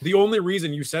 The only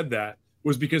reason you said that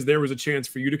was because there was a chance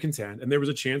for you to contend, and there was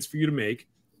a chance for you to make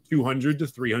 $200 to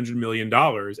 $300 million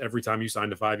every time you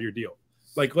signed a 5-year deal.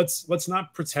 Like, let's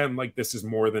not pretend like this is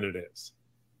more than it is.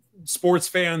 Sports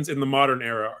fans in the modern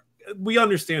era, we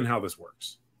understand how this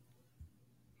works.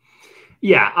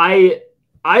 Yeah,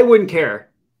 I wouldn't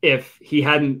care if he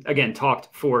hadn't, again,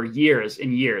 talked for years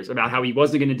and years about how he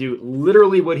wasn't going to do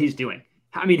literally what he's doing.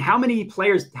 I mean, how many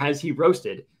players has he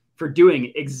roasted for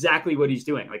doing exactly what he's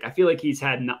doing? Like, I feel like he's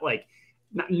had not like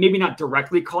maybe not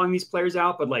directly calling these players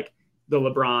out, but like the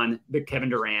LeBron, the Kevin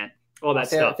Durant, all that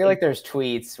stuff. I feel like there's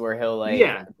tweets where he'll like,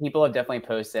 people have definitely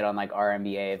posted on like our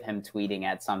NBA of him tweeting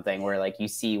at something where like you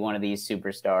see one of these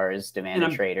superstars demand a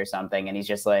trade or something, and he's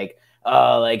just like,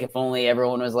 oh, like if only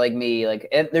everyone was like me. Like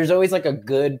there's always like a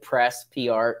good press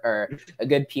PR or a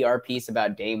good PR piece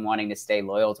about Dame wanting to stay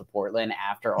loyal to Portland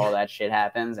after all that shit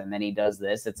happens, and then he does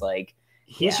this. It's like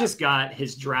he's just got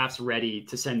his drafts ready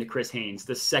to send to Chris Haynes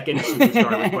the second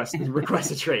superstar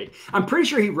request a trade. I'm pretty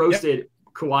sure he roasted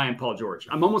Kawhi and Paul George.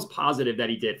 I'm almost positive that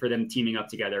he did for them teaming up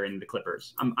together in the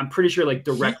Clippers. I'm pretty sure like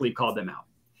directly called them out.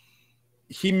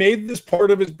 He made this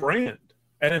part of his brand.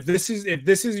 And if this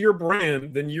is your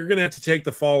brand, then you're going to have to take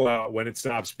the fallout when it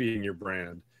stops being your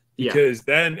brand, because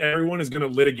then everyone is going to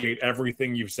litigate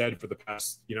everything you've said for the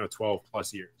past, 12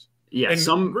 plus years. Yeah.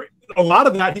 And a lot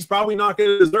of that he's probably not going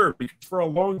to deserve, because for a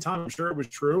long time, I'm sure it was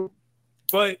true,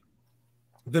 but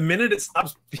the minute it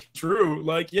stops being true,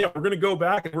 like, yeah, we're going to go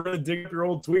back and we're going to dig up your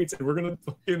old tweets and we're going to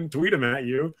fucking tweet them at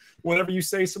you whenever you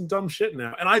say some dumb shit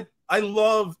now. And I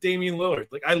love Damian Lillard.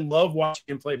 Like, I love watching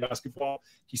him play basketball.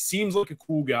 He seems like a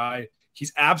cool guy.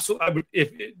 He's absolutely,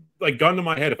 like, gun to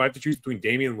my head, if I have to choose between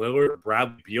Damian Lillard or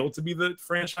Bradley Beal to be the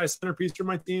franchise centerpiece for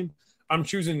my team, I'm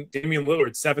choosing Damian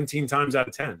Lillard 17 times out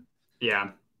of 10.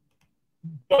 Yeah.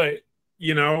 But,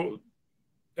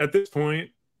 at this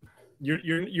point,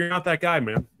 you're not that guy,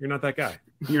 man. You're not that guy.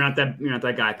 You're not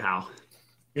that guy, pal.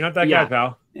 You're not that guy,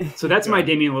 pal. So that's my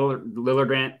Damian Lillard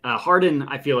rant. Harden,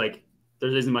 I feel like there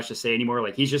isn't much to say anymore.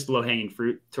 Like, he's just low hanging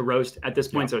fruit to roast at this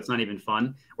point, so it's not even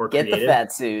fun or creative. Get the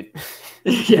fat suit.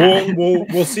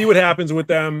 We'll see what happens with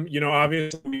them.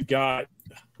 Obviously we've got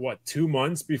 2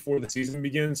 months before the season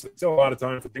begins. So it's still a lot of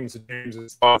time for things to change.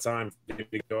 It's a lot of time for him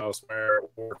to go elsewhere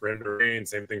or for him to reign.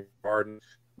 Same thing for Harden.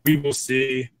 We will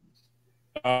see.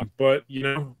 But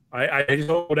I just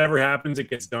hope whatever happens, it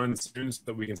gets done soon so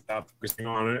that we can stop focusing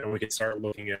on it and we can start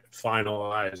looking at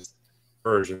finalized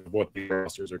version of what the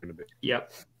rosters are going to be.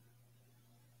 Yep.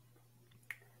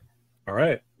 All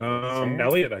right,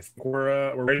 Elliot, I think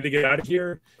we're ready to get out of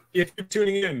here. If you're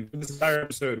tuning in to this entire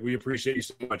episode, we appreciate you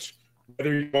so much.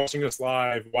 Whether you're watching us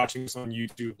live, watching us on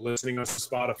YouTube, listening to us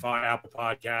on Spotify, Apple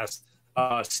Podcasts,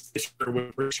 Stitcher,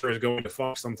 which I'm sure is going to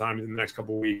funk sometime in the next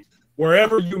couple of weeks.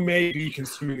 Wherever you may be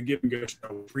consuming the Give and Go show,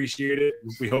 we appreciate it.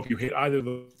 We hope you hit either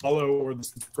the follow or the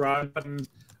subscribe button.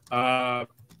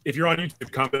 If you're on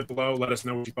YouTube, comment below. Let us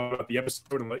know what you thought about the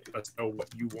episode and let us know what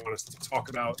you want us to talk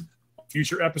about on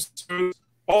future episodes.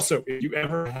 Also, if you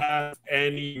ever have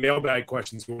any mailbag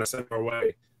questions you want to send our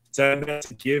way, send that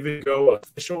to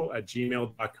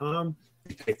giveandgoofficial@gmail.com.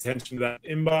 If you pay attention to that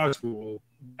inbox, we will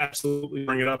absolutely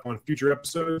bring it up on future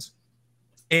episodes.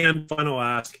 And final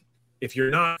ask, if you're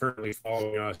not currently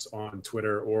following us on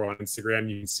Twitter or on Instagram,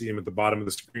 you can see them at the bottom of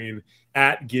the screen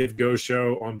at Give Go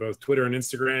Show on both Twitter and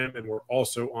Instagram. And we're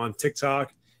also on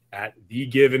TikTok at The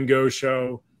Give and Go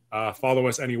Show. Follow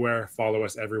us anywhere. Follow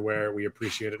us everywhere. We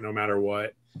appreciate it no matter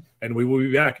what. And we will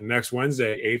be back next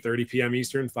Wednesday, 8:30 p.m.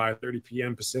 Eastern, 5:30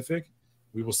 p.m. Pacific.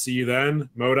 We will see you then.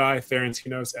 Modi,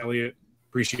 Ferentinos, Elliot,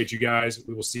 appreciate you guys.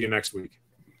 We will see you next week.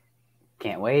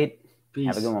 Can't wait. Peace.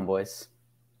 Have a good one, boys.